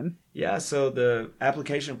program? Yeah, so the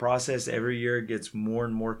application process every year gets more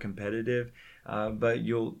and more competitive, but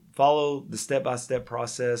you'll follow the step-by-step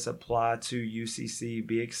process, apply to UCC,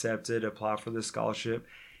 be accepted, apply for the scholarship,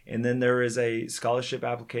 and then there is a scholarship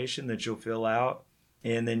application that you'll fill out,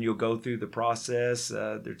 and then you'll go through the process.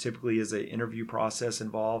 There typically is an interview process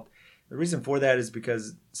involved. The reason for that is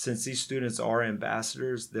because since these students are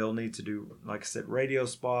ambassadors, they'll need to do, like I said, radio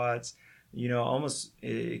spots.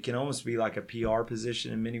 It can almost be like a PR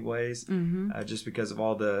position in many ways, just because of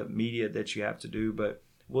all the media that you have to do. But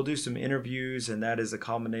we'll do some interviews, and that is a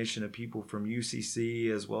combination of people from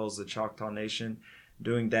UCC as well as the Choctaw Nation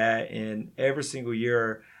doing that. And every single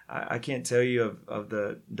year, I can't tell you of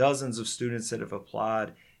the dozens of students that have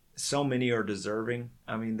applied. So many are deserving.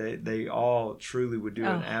 I mean, they all truly would do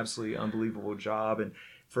an absolutely unbelievable job. And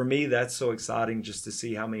for me, that's so exciting just to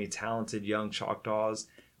see how many talented young Choctaws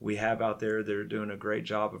we have out there that are doing a great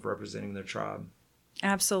job of representing their tribe.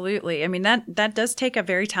 Absolutely. I mean, that does take a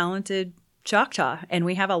very talented Choctaw, and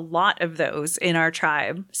we have a lot of those in our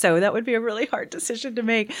tribe. So that would be a really hard decision to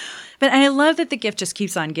make. But I love that the gift just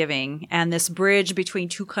keeps on giving, and this bridge between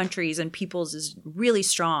two countries and peoples is really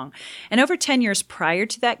strong. And over 10 years prior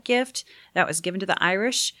to that gift that was given to the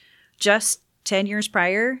Irish, just 10 years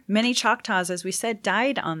prior, many Choctaws, as we said,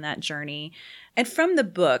 died on that journey. And from the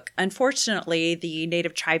book, unfortunately, the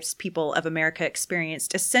Native tribes people of America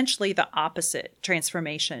experienced essentially the opposite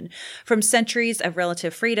transformation, from centuries of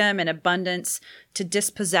relative freedom and abundance to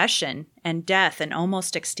dispossession and death and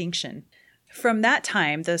almost extinction. From that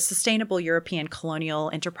time, the sustainable European colonial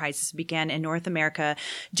enterprises began in North America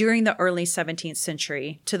during the early 17th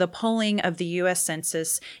century. To the polling of the U.S.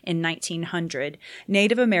 Census in 1900,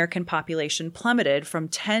 Native American population plummeted from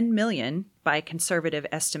 10 million by conservative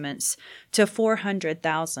estimates to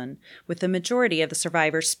 400,000, with the majority of the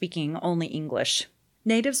survivors speaking only English.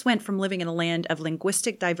 Natives went from living in a land of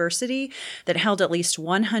linguistic diversity that held at least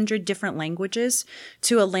 100 different languages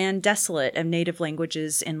to a land desolate of native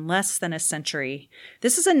languages in less than a century.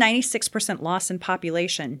 This is a 96% loss in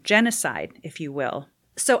population, genocide, if you will.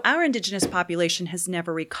 So our indigenous population has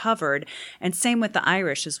never recovered, and same with the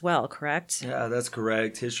Irish as well, correct? Yeah, that's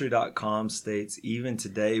correct. History.com states even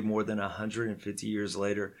today, more than 150 years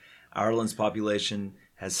later, Ireland's population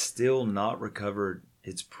has still not recovered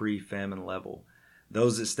its pre-famine level.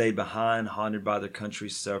 Those that stayed behind, haunted by their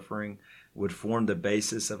country's suffering, would form the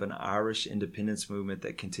basis of an Irish independence movement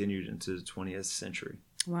that continued into the 20th century.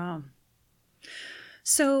 Wow.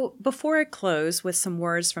 So before I close with some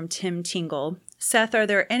words from Tim Tingle, Seth, are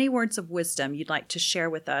there any words of wisdom you'd like to share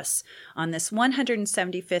with us on this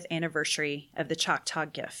 175th anniversary of the Choctaw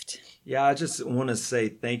Gift? Yeah, I just want to say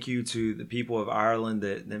thank you to the people of Ireland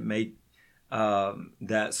that made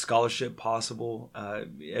that scholarship possible.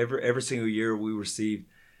 Every single year we receive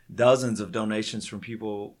dozens of donations from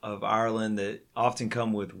people of Ireland that often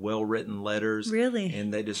come with well-written letters. Really?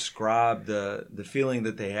 And they describe the feeling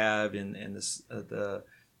that they have and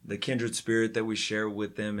the kindred spirit that we share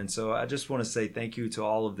with them. And so I just want to say thank you to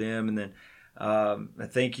all of them. And then I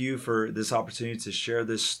thank you for this opportunity to share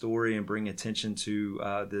this story and bring attention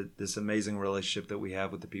to this amazing relationship that we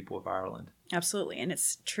have with the people of Ireland. Absolutely. And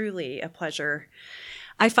it's truly a pleasure.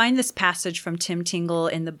 I find this passage from Tim Tingle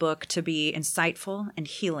in the book to be insightful and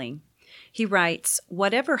healing. He writes,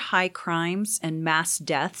 "Whatever high crimes and mass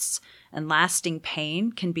deaths and lasting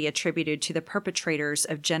pain can be attributed to the perpetrators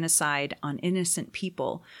of genocide on innocent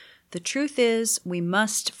people, the truth is we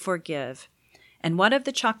must forgive. And what of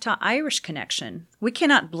the Choctaw-Irish connection? We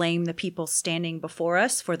cannot blame the people standing before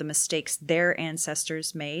us for the mistakes their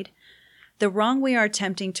ancestors made. The wrong we are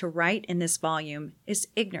attempting to right in this volume is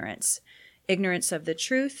ignorance of the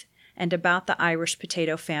truth and about the Irish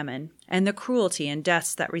potato famine and the cruelty and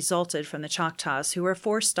deaths that resulted from the Choctaws who were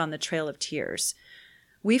forced on the Trail of Tears.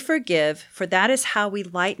 We forgive, for that is how we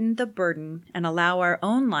lighten the burden and allow our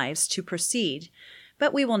own lives to proceed.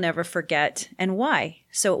 But we will never forget. And why?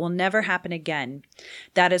 So it will never happen again.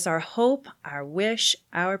 That is our hope, our wish,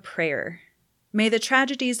 our prayer. May the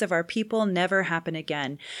tragedies of our people never happen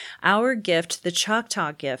again. Our gift, the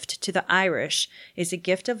Choctaw gift to the Irish, is a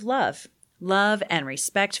gift of love. Love and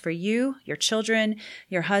respect for you, your children,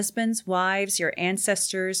 your husbands, wives, your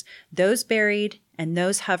ancestors, those buried, and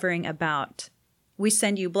those hovering about. We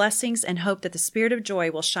send you blessings and hope that the spirit of joy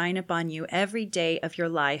will shine upon you every day of your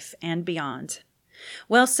life and beyond."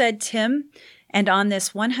 Well said, Tim. And on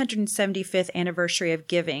this 175th anniversary of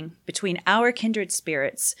giving between our kindred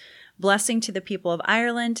spirits, blessing to the people of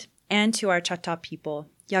Ireland and to our Choctaw people.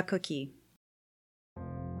 Yakoki.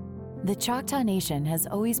 The Choctaw Nation has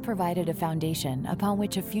always provided a foundation upon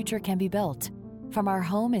which a future can be built. From our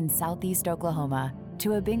home in southeast Oklahoma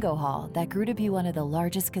to a bingo hall that grew to be one of the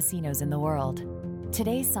largest casinos in the world,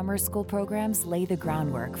 today's summer school programs lay the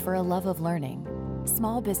groundwork for a love of learning.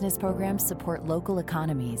 Small business programs support local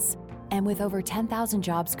economies. And with over 10,000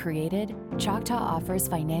 jobs created, Choctaw offers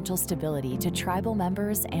financial stability to tribal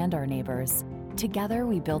members and our neighbors. Together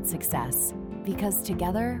we build success, because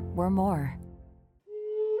together we're more.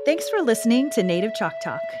 Thanks for listening to Native Chalk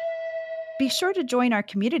Talk. Be sure to join our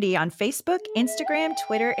community on Facebook, Instagram,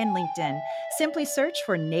 Twitter, and LinkedIn. Simply search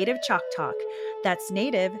for Native Chalk Talk. That's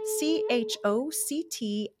Native, CHOCTALK.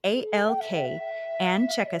 And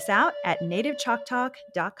check us out at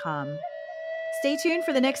nativechalktalk.com. Stay tuned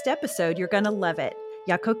for the next episode. You're going to love it.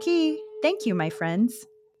 Yakoki. Thank you, my friends.